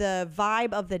the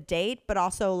vibe of the date, but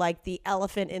also like the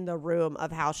elephant in the room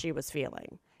of how she was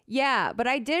feeling. Yeah, but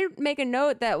I did make a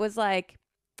note that was like,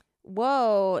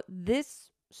 whoa, this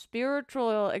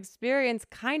spiritual experience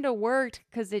kind of worked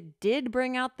because it did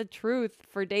bring out the truth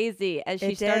for Daisy as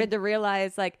she started to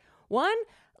realize, like, one,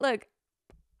 look,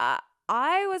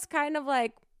 I was kind of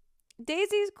like,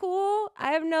 Daisy's cool.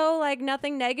 I have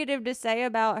nothing negative to say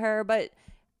about her, but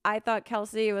I thought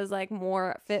Kelsey was like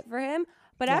more fit for him.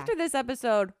 But after this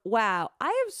episode, wow, I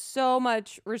have so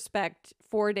much respect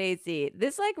for Daisy.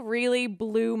 This like really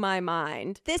blew my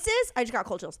mind. I just got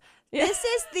cold chills. Yeah. This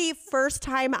is the first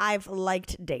time I've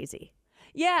liked Daisy.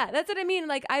 Yeah, that's what I mean.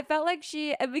 Like, I felt like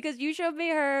because you showed me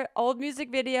her old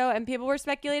music video and people were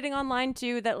speculating online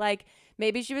too that like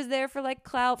maybe she was there for like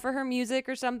clout for her music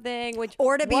or something,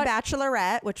 or to be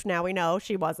Bachelorette, which now we know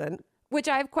she wasn't. Which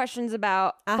I have questions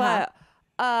about. But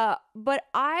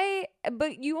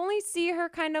you only see her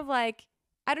kind of like,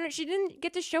 I don't know, she didn't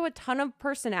get to show a ton of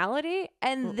personality.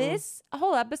 And this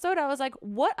whole episode, I was like,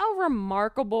 what a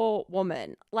remarkable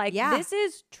woman. Like, this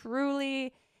is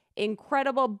truly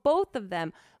incredible. Both of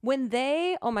them. When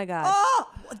they, oh my God.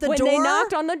 When they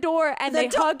knocked on the door and they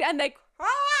hugged and they cried.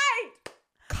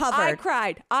 Covered.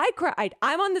 I cried.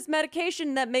 I'm on this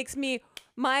medication that makes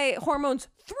my hormones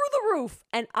through the roof.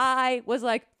 And I was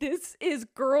like, this is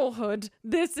girlhood.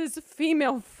 This is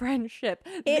female friendship.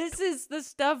 This is the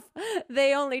stuff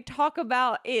they only talk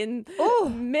about in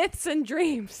myths and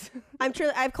dreams. I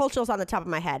have cold chills on the top of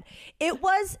my head. It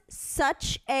was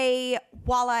such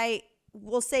while I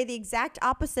will say the exact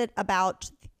opposite about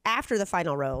after the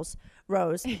final rose,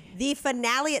 the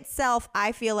finale itself,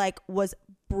 I feel like was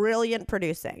brilliant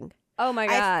producing. Oh my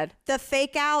God. The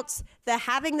fake outs, the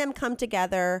having them come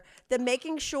together, the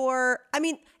making sure, and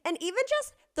even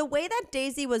just the way that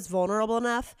Daisy was vulnerable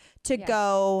enough to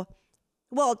go,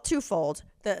 well, twofold,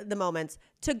 the moments,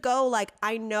 to go like,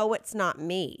 I know it's not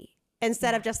me.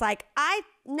 Instead of just like,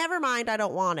 never mind, I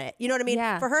don't want it. You know what I mean?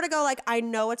 Yeah. For her to go like, I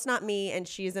know it's not me and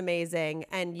she's amazing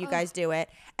and you guys do it.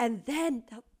 And then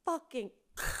the fucking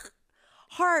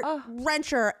heart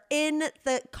wrencher in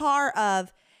the car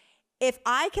of, if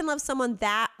I can love someone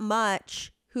that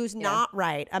much who's not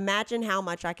right, imagine how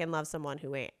much I can love someone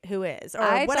who is,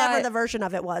 or whatever the version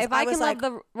of it was. If I can love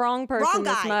the wrong person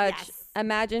this much,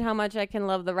 imagine how much I can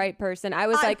love the right person. I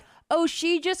was like, oh,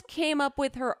 she just came up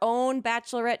with her own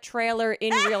Bachelorette trailer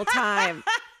in real time.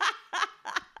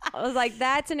 I was like,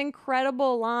 that's an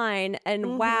incredible line.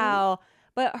 And wow.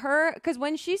 But because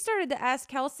when she started to ask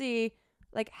Kelsey,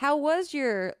 like, how was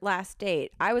your last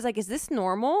date? I was like, is this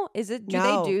normal? Do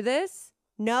they do this?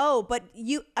 No, but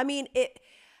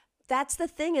that's the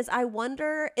thing is I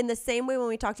wonder in the same way when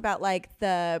we talked about like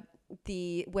the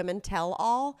the women tell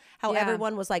all, how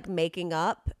everyone was like making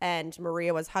up and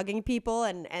Maria was hugging people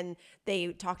and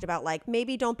they talked about like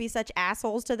maybe don't be such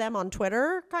assholes to them on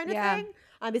Twitter kind of thing.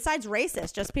 Besides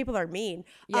racist, just people are mean.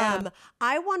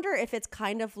 I wonder if it's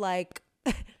kind of like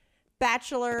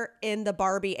Bachelor in the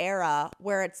Barbie era,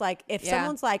 where it's like if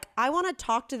someone's like, I want to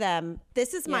talk to them,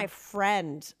 this is my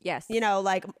friend. Yes. You know,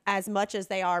 like as much as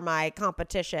they are my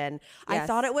competition. I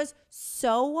thought it was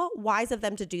so wise of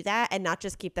them to do that and not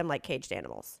just keep them like caged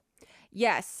animals.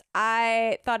 Yes,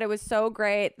 I thought it was so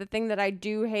great. The thing that I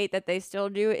do hate that they still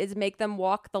do is make them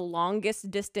walk the longest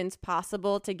distance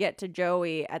possible to get to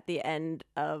Joey at the end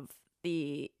of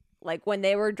the, like when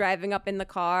they were driving up in the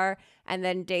car and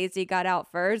then Daisy got out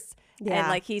first and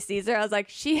like he sees her. I was like,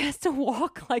 she has to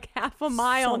walk like half a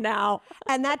mile now.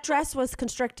 And that dress was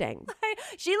constricting.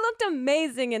 She looked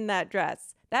amazing in that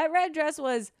dress. That red dress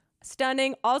was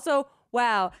stunning. Also,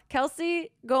 wow,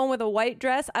 Kelsey going with a white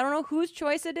dress. I don't know whose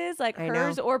choice it is, like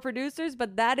hers or producers,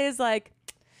 but that is like,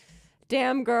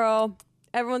 damn girl.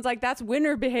 Everyone's like, that's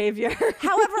winner behavior.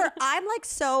 However, I'm like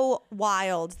so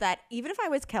wild that even if I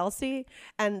was Kelsey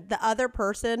and the other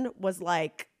person was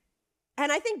like,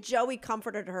 and I think Joey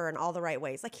comforted her in all the right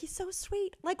ways. Like, he's so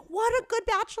sweet. Like, what a good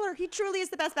bachelor. He truly is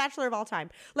the best bachelor of all time.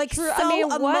 Like, so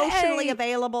emotionally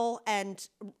available and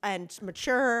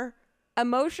mature.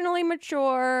 Emotionally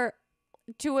mature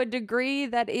to a degree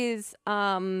that is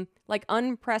like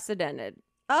unprecedented.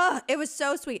 It was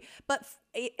so sweet. But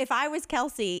if I was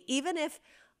Kelsey, even if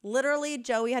literally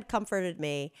Joey had comforted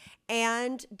me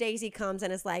and Daisy comes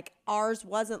and is like, ours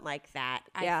wasn't like that.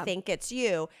 I think it's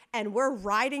you. And we're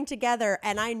riding together.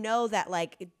 And I know that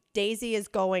like Daisy is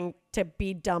going to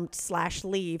be dumped /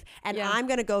 leave. And I'm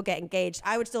going to go get engaged.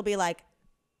 I would still be like,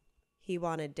 he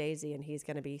wanted Daisy and he's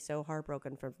going to be so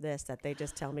heartbroken for this that they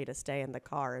just tell me to stay in the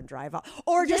car and drive off.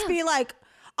 Or just be like,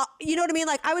 you know what I mean?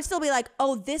 Like, I would still be like,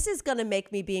 oh, this is going to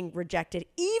make me being rejected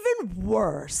even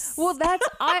worse. Well, that's,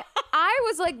 I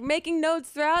was like making notes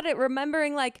throughout it,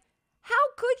 remembering like, how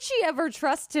could she ever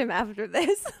trust him after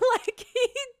this? Like, he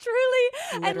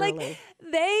truly, and like,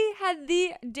 they had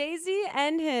Daisy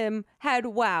and him had,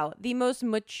 the most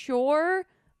mature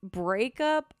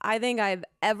breakup I think I've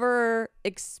ever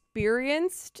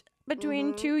experienced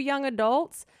between two young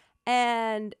adults.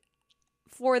 And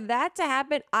for that to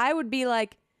happen, I would be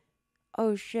like,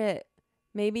 oh shit,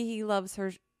 maybe he loves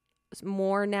her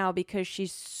more now because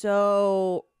she's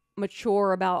so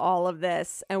mature about all of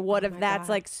this. And what if that's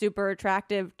like super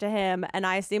attractive to him and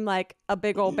I seem like a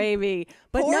big old baby?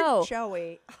 But poor no,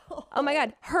 Joey. Oh my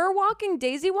God,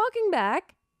 Daisy walking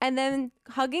back and then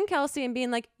hugging Kelsey and being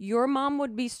like, your mom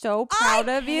would be so proud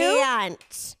of you.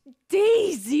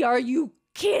 Daisy, are you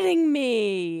kidding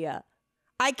me?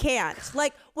 I can't.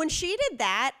 Like, when she did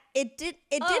that, it didn't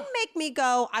make me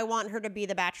go, I want her to be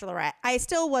the Bachelorette. I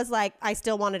still was like, I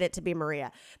still wanted it to be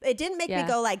Maria. It didn't make me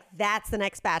go like, that's the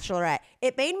next Bachelorette.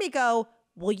 It made me go,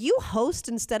 will you host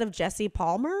instead of Jesse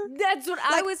Palmer? That's what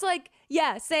I was like.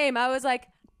 Yeah, same. I was like,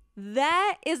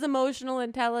 that is emotional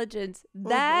intelligence.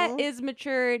 That is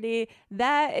maturity.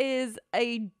 That is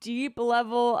a deep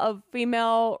level of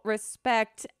female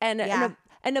respect and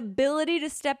an ability to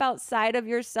step outside of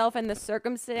yourself and the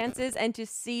circumstances and to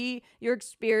see your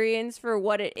experience for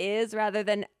what it is rather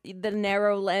than the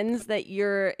narrow lens that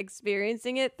you're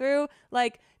experiencing it through.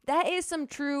 Like, that is some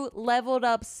true leveled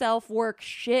up self-work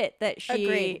shit that she...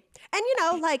 Agreed. And, you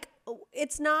know, like,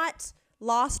 it's not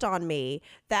lost on me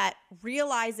that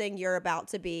realizing you're about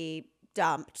to be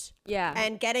dumped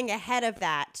and getting ahead of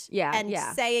that and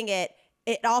saying it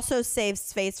also saves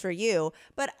space for you.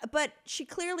 But she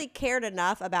clearly cared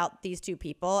enough about these two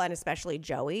people and especially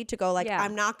Joey to go like,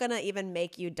 I'm not going to even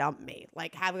make you dump me.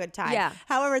 Like, have a good time. Yeah.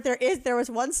 However, there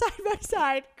was one side by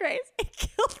side, Grace, it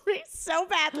killed me so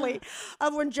badly,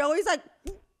 of when Joey's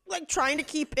like trying to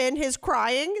keep in his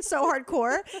crying so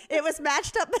hardcore. It was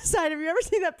matched up beside. Have you ever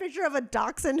seen that picture of a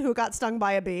dachshund who got stung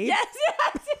by a bee? Yes.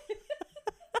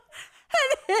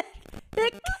 And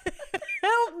it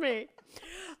killed me.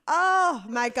 Oh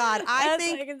my God. I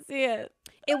think I can see it.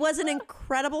 It was an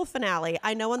incredible finale.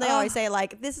 I know when they always say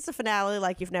like, this is a finale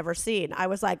like you've never seen. I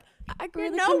was like, I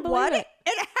really you know what? It.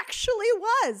 It actually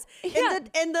was. Yeah.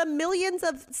 In the millions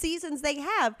of seasons they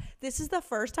have, this is the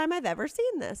first time I've ever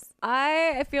seen this.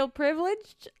 I feel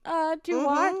privileged to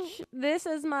watch this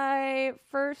as my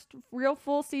first real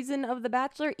full season of The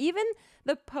Bachelor. Even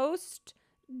the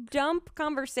post-dump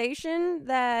conversation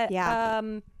that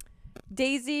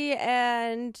Daisy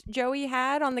and Joey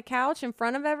had on the couch in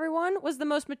front of everyone was the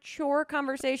most mature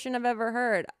conversation I've ever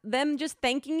heard. Them just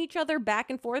thanking each other back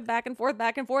and forth, back and forth,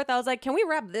 back and forth. I was like, can we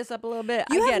wrap this up a little bit?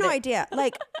 You have no idea.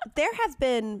 Like, there have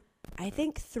been I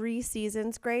think 3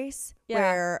 seasons, Grace, Yeah.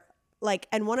 where like,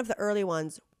 and one of the early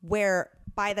ones where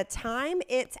by the time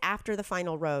it's after the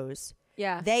final rose,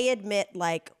 Yeah. they admit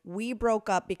like, we broke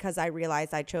up because I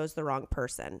realized I chose the wrong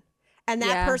person. And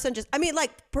that person just, I mean,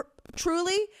 like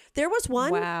truly, there was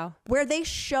one where they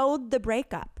showed the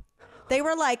breakup. They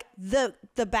were like, the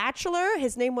Bachelor,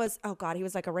 his name was, oh God, he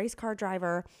was like a race car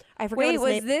driver. I forgot his name.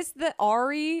 Wait, was this the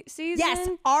Ari season? Yes,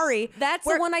 Ari. That's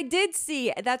the one I did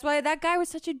see. That's why that guy was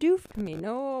such a doof to me.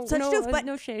 No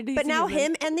shade. But now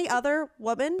him and the other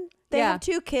woman, they have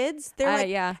 2 kids. They're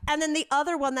like, and then the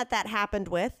other one that happened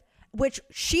with, which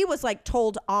she was like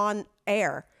told on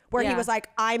air, where he was like,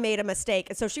 I made a mistake.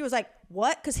 And so she was like,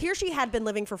 what? Because here she had been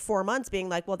living for 4 months being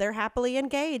like, well, they're happily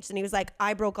engaged. And he was like,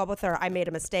 I broke up with her. I made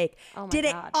a mistake. Oh my Did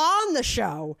God. it on the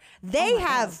show. They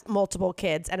have multiple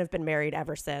kids and have been married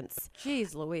ever since.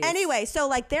 Jeez Louise. Anyway, so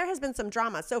like there has been some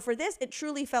drama. So for this, it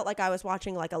truly felt like I was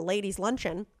watching like a ladies'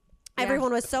 luncheon. Yeah.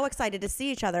 Everyone was so excited to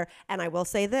see each other. And I will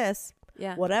say this.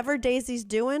 Yeah. Whatever Daisy's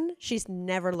doing, she's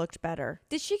never looked better.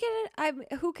 Did she get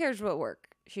it? Who cares what work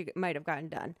she might have gotten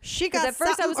done? She got at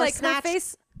first I was like,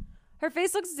 snatched. her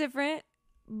face looks different,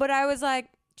 but I was like,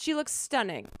 she looks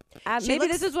stunning.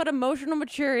 This is what emotional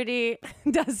maturity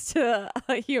does to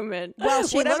a human. Well,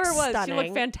 she whatever looks it was, stunning. she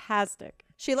looked fantastic.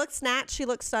 She looked snatched. She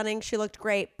looked stunning. She looked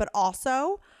great. But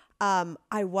also,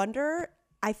 I wonder.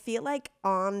 I feel like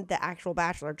on the actual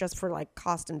Bachelor, just for like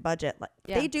cost and budget, like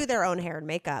they do their own hair and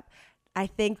makeup. I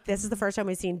think this is the first time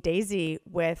we've seen Daisy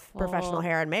with professional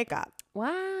hair and makeup.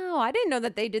 Wow. I didn't know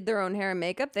that they did their own hair and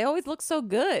makeup. They always look so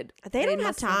good. They don't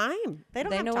have time. They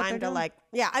don't have time to like,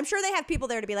 I'm sure they have people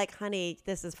there to be like, honey,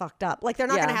 this is fucked up. Like they're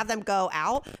not going to have them go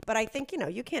out. But I think,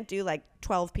 you can't do like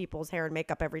 12 people's hair and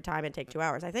makeup every time and take 2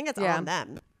 hours. I think it's on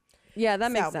them. Yeah,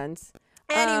 that makes sense.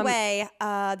 Anyway,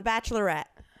 The Bachelorette.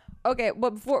 Okay,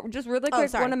 well, before, just really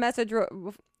quick, want a message.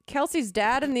 Kelsey's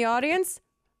dad in the audience.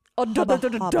 Oh,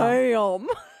 damn.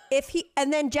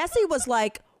 And then Jesse was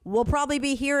like, we'll probably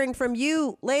be hearing from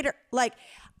you later. Like,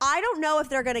 I don't know if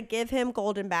they're going to give him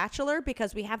Golden Bachelor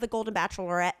because we have the Golden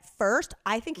Bachelorette first.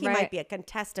 I think he might be a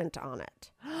contestant on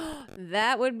it.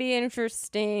 That would be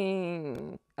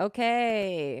interesting.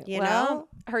 Okay. You know?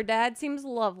 Her dad seems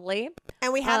lovely.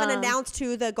 And we haven't announced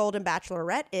who the Golden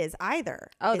Bachelorette is either.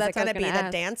 Oh, is it going to be the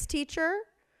dance teacher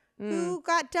who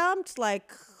got dumped?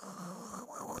 Like...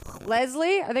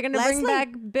 Leslie? Are they going to bring back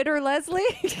bitter Leslie?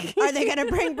 Are they going to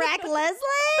bring back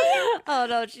Leslie? Oh,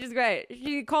 no, she's great.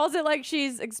 She calls it like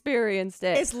she's experienced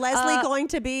it. Is Leslie going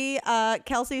to be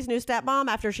Kelsey's new stepmom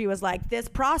after she was like, this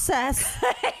process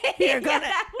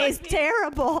is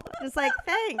terrible? It's like,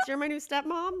 thanks, you're my new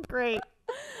stepmom? Great.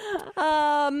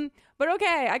 But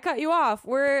okay, I cut you off.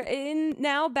 We're in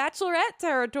now Bachelorette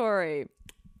territory.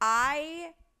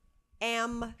 I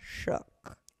am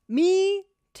shook. Me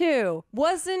too.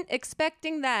 Wasn't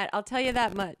expecting that. I'll tell you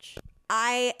that much.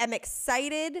 I am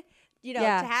excited, to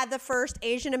have the first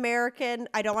Asian American.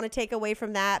 I don't want to take away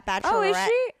from that Bachelorette. Oh, is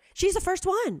she? She's the first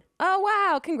one. Oh,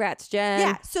 wow. Congrats, Jen.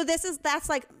 Yeah. So that's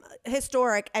like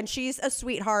historic, and she's a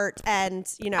sweetheart, and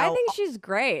I think she's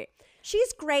great.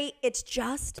 She's great. It's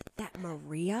just that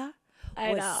Maria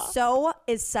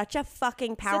is such a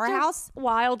fucking powerhouse. Such a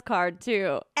wild card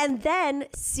too. And then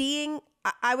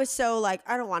I was so like,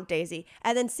 I don't want Daisy.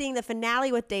 And then seeing the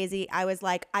finale with Daisy, I was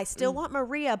like, I still want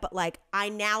Maria, but like, I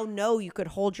now know you could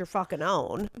hold your fucking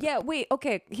own. Yeah, wait,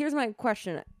 okay. Here's my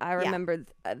question. I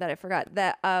remembered that I forgot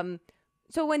that.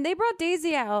 So when they brought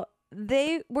Daisy out,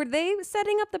 were they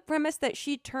setting up the premise that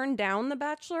she turned down the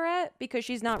Bachelorette because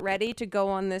she's not ready to go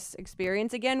on this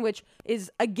experience again, which is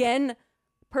again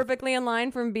perfectly in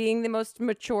line from being the most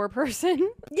mature person.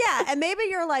 Yeah, and maybe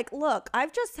you're like, look,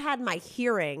 I've just had my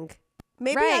hearing.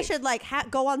 Maybe I should like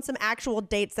go on some actual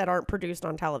dates that aren't produced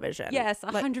on television. Yes,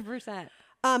 100%.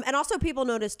 And also people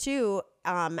noticed too,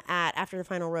 after the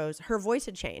final rose, her voice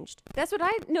had changed. That's what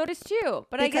I noticed too.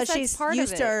 But I guess that's she's part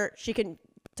used of it. She can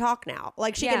talk now.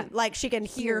 Like she can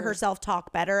hear herself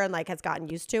talk better and like has gotten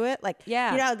used to it. Like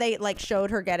they like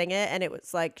showed her getting it and it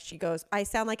was like she goes, I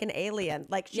sound like an alien.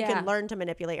 Like she can learn to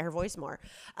manipulate her voice more.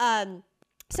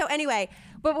 So anyway,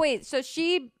 but wait, so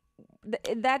she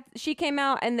came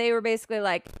out and they were basically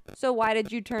like, so why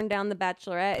did you turn down the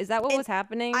Bachelorette? Is that what was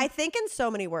happening? I think in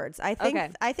so many words. I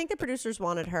think the producers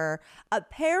wanted her.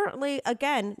 Apparently,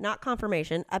 again, not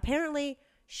confirmation. Apparently,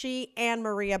 she and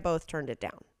Maria both turned it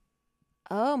down.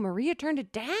 Oh, Maria turned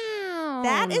it down.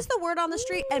 That is the word on the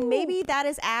street. And maybe that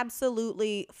is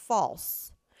absolutely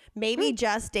false. Maybe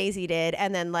just Daisy did.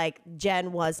 And then like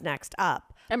Jen was next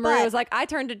up. And Maria was like, I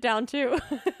turned it down too.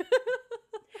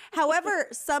 However,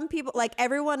 some people, like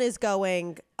everyone is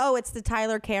going, oh, it's the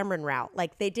Tyler Cameron route.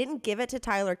 Like they didn't give it to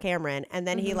Tyler Cameron, and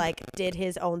then he like did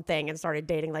his own thing and started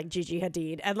dating like Gigi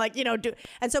Hadid and like, you know,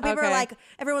 and so people are like,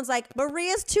 everyone's like,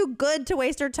 Maria's too good to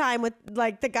waste her time with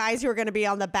like the guys who are going to be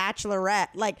on The Bachelorette.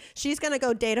 Like she's going to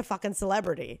go date a fucking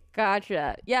celebrity.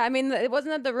 Gotcha. Yeah, I mean, it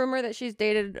wasn't that the rumor that she's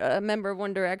dated a member of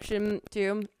One Direction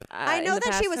too? I know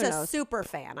that she was a super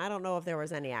fan. I don't know if there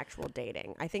was any actual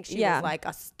dating. I think she was like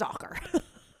a stalker.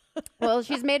 Well,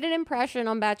 she's made an impression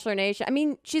on Bachelor Nation. I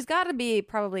mean, she's got to be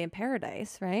probably in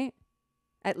Paradise, right?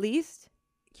 At least.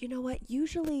 You know what?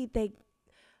 Usually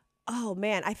oh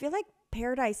man, I feel like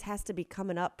Paradise has to be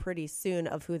coming up pretty soon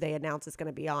of who they announce is going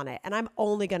to be on it. And I'm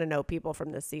only going to know people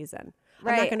from this season.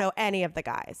 Right. I'm not going to know any of the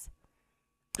guys.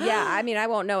 Yeah, I mean, I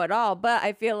won't know at all, but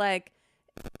I feel like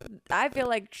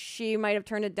she might have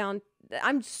turned it down.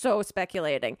 I'm so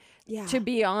speculating to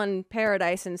be on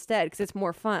Paradise instead because it's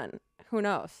more fun. Who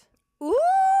knows? Ooh,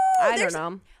 I don't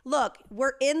know. Look,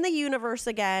 we're in the universe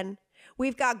again.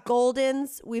 We've got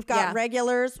Goldens, we've got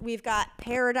regulars, we've got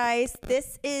Paradise.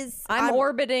 I'm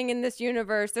orbiting in this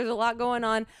universe. There's a lot going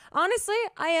on. Honestly,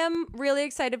 I am really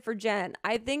excited for Jen.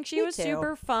 I think she was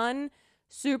super fun,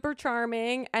 super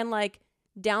charming, and like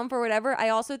down for whatever. I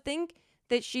also think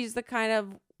that she's the kind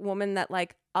of woman that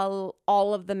like all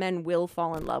of the men will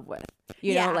fall in love with.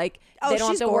 You know, like they don't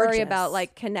have to worry about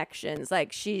like connections.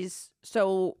 Like she's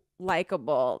so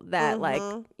likable that like,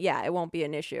 it won't be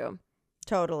an issue.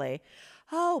 Totally.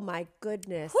 Oh my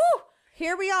goodness. Whew.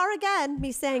 Here we are again.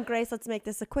 Me saying, Grace, let's make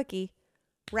this a quickie.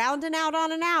 Rounding out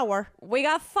on an hour. We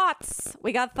got thoughts.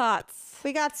 We got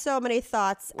so many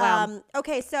thoughts. Wow.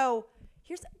 Okay, so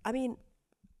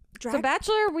so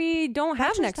Bachelor, we don't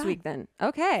have next week then.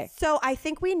 Okay. So I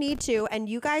think we need to, and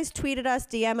you guys tweeted us,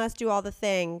 DM us, do all the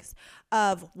things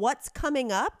of what's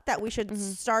coming up that we should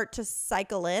start to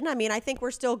cycle in. I mean, I think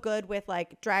we're still good with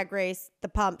like Drag Race, The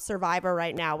Pump, Survivor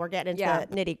right now. We're getting into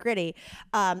the nitty gritty.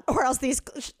 Or else these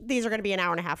are going to be an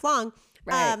hour and a half long.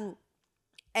 Right.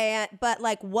 But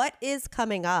like what is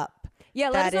coming up? Yeah,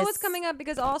 let us know what's coming up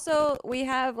because also we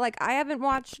have like I haven't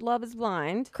watched Love is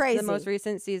Blind. Crazy. The most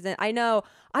recent season. I know.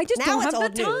 I just don't have the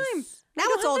time. Now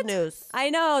it's old news. I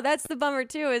know. That's the bummer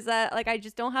too, is that like I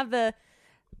just don't have the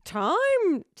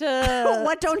time to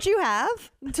What don't you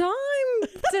have? Time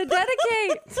to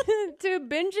dedicate to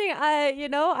binging.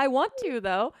 I want to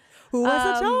though. Who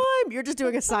has the time? You're just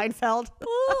doing a Seinfeld.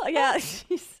 Yeah.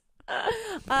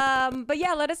 But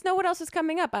yeah, let us know what else is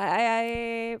coming up.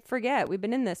 I forget. We've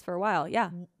been in this for a while.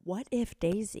 Yeah. What if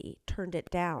Daisy turned it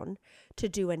down to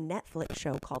do a Netflix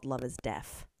show called Love is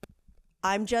Deaf?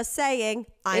 I'm just saying.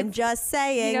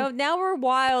 You know, now we're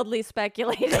wildly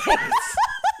speculating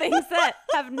things that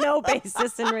have no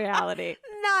basis in reality.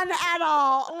 None at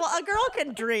all. Well, a girl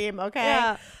can dream, okay?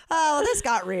 Yeah. Oh, this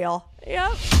got real.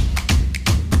 Yep.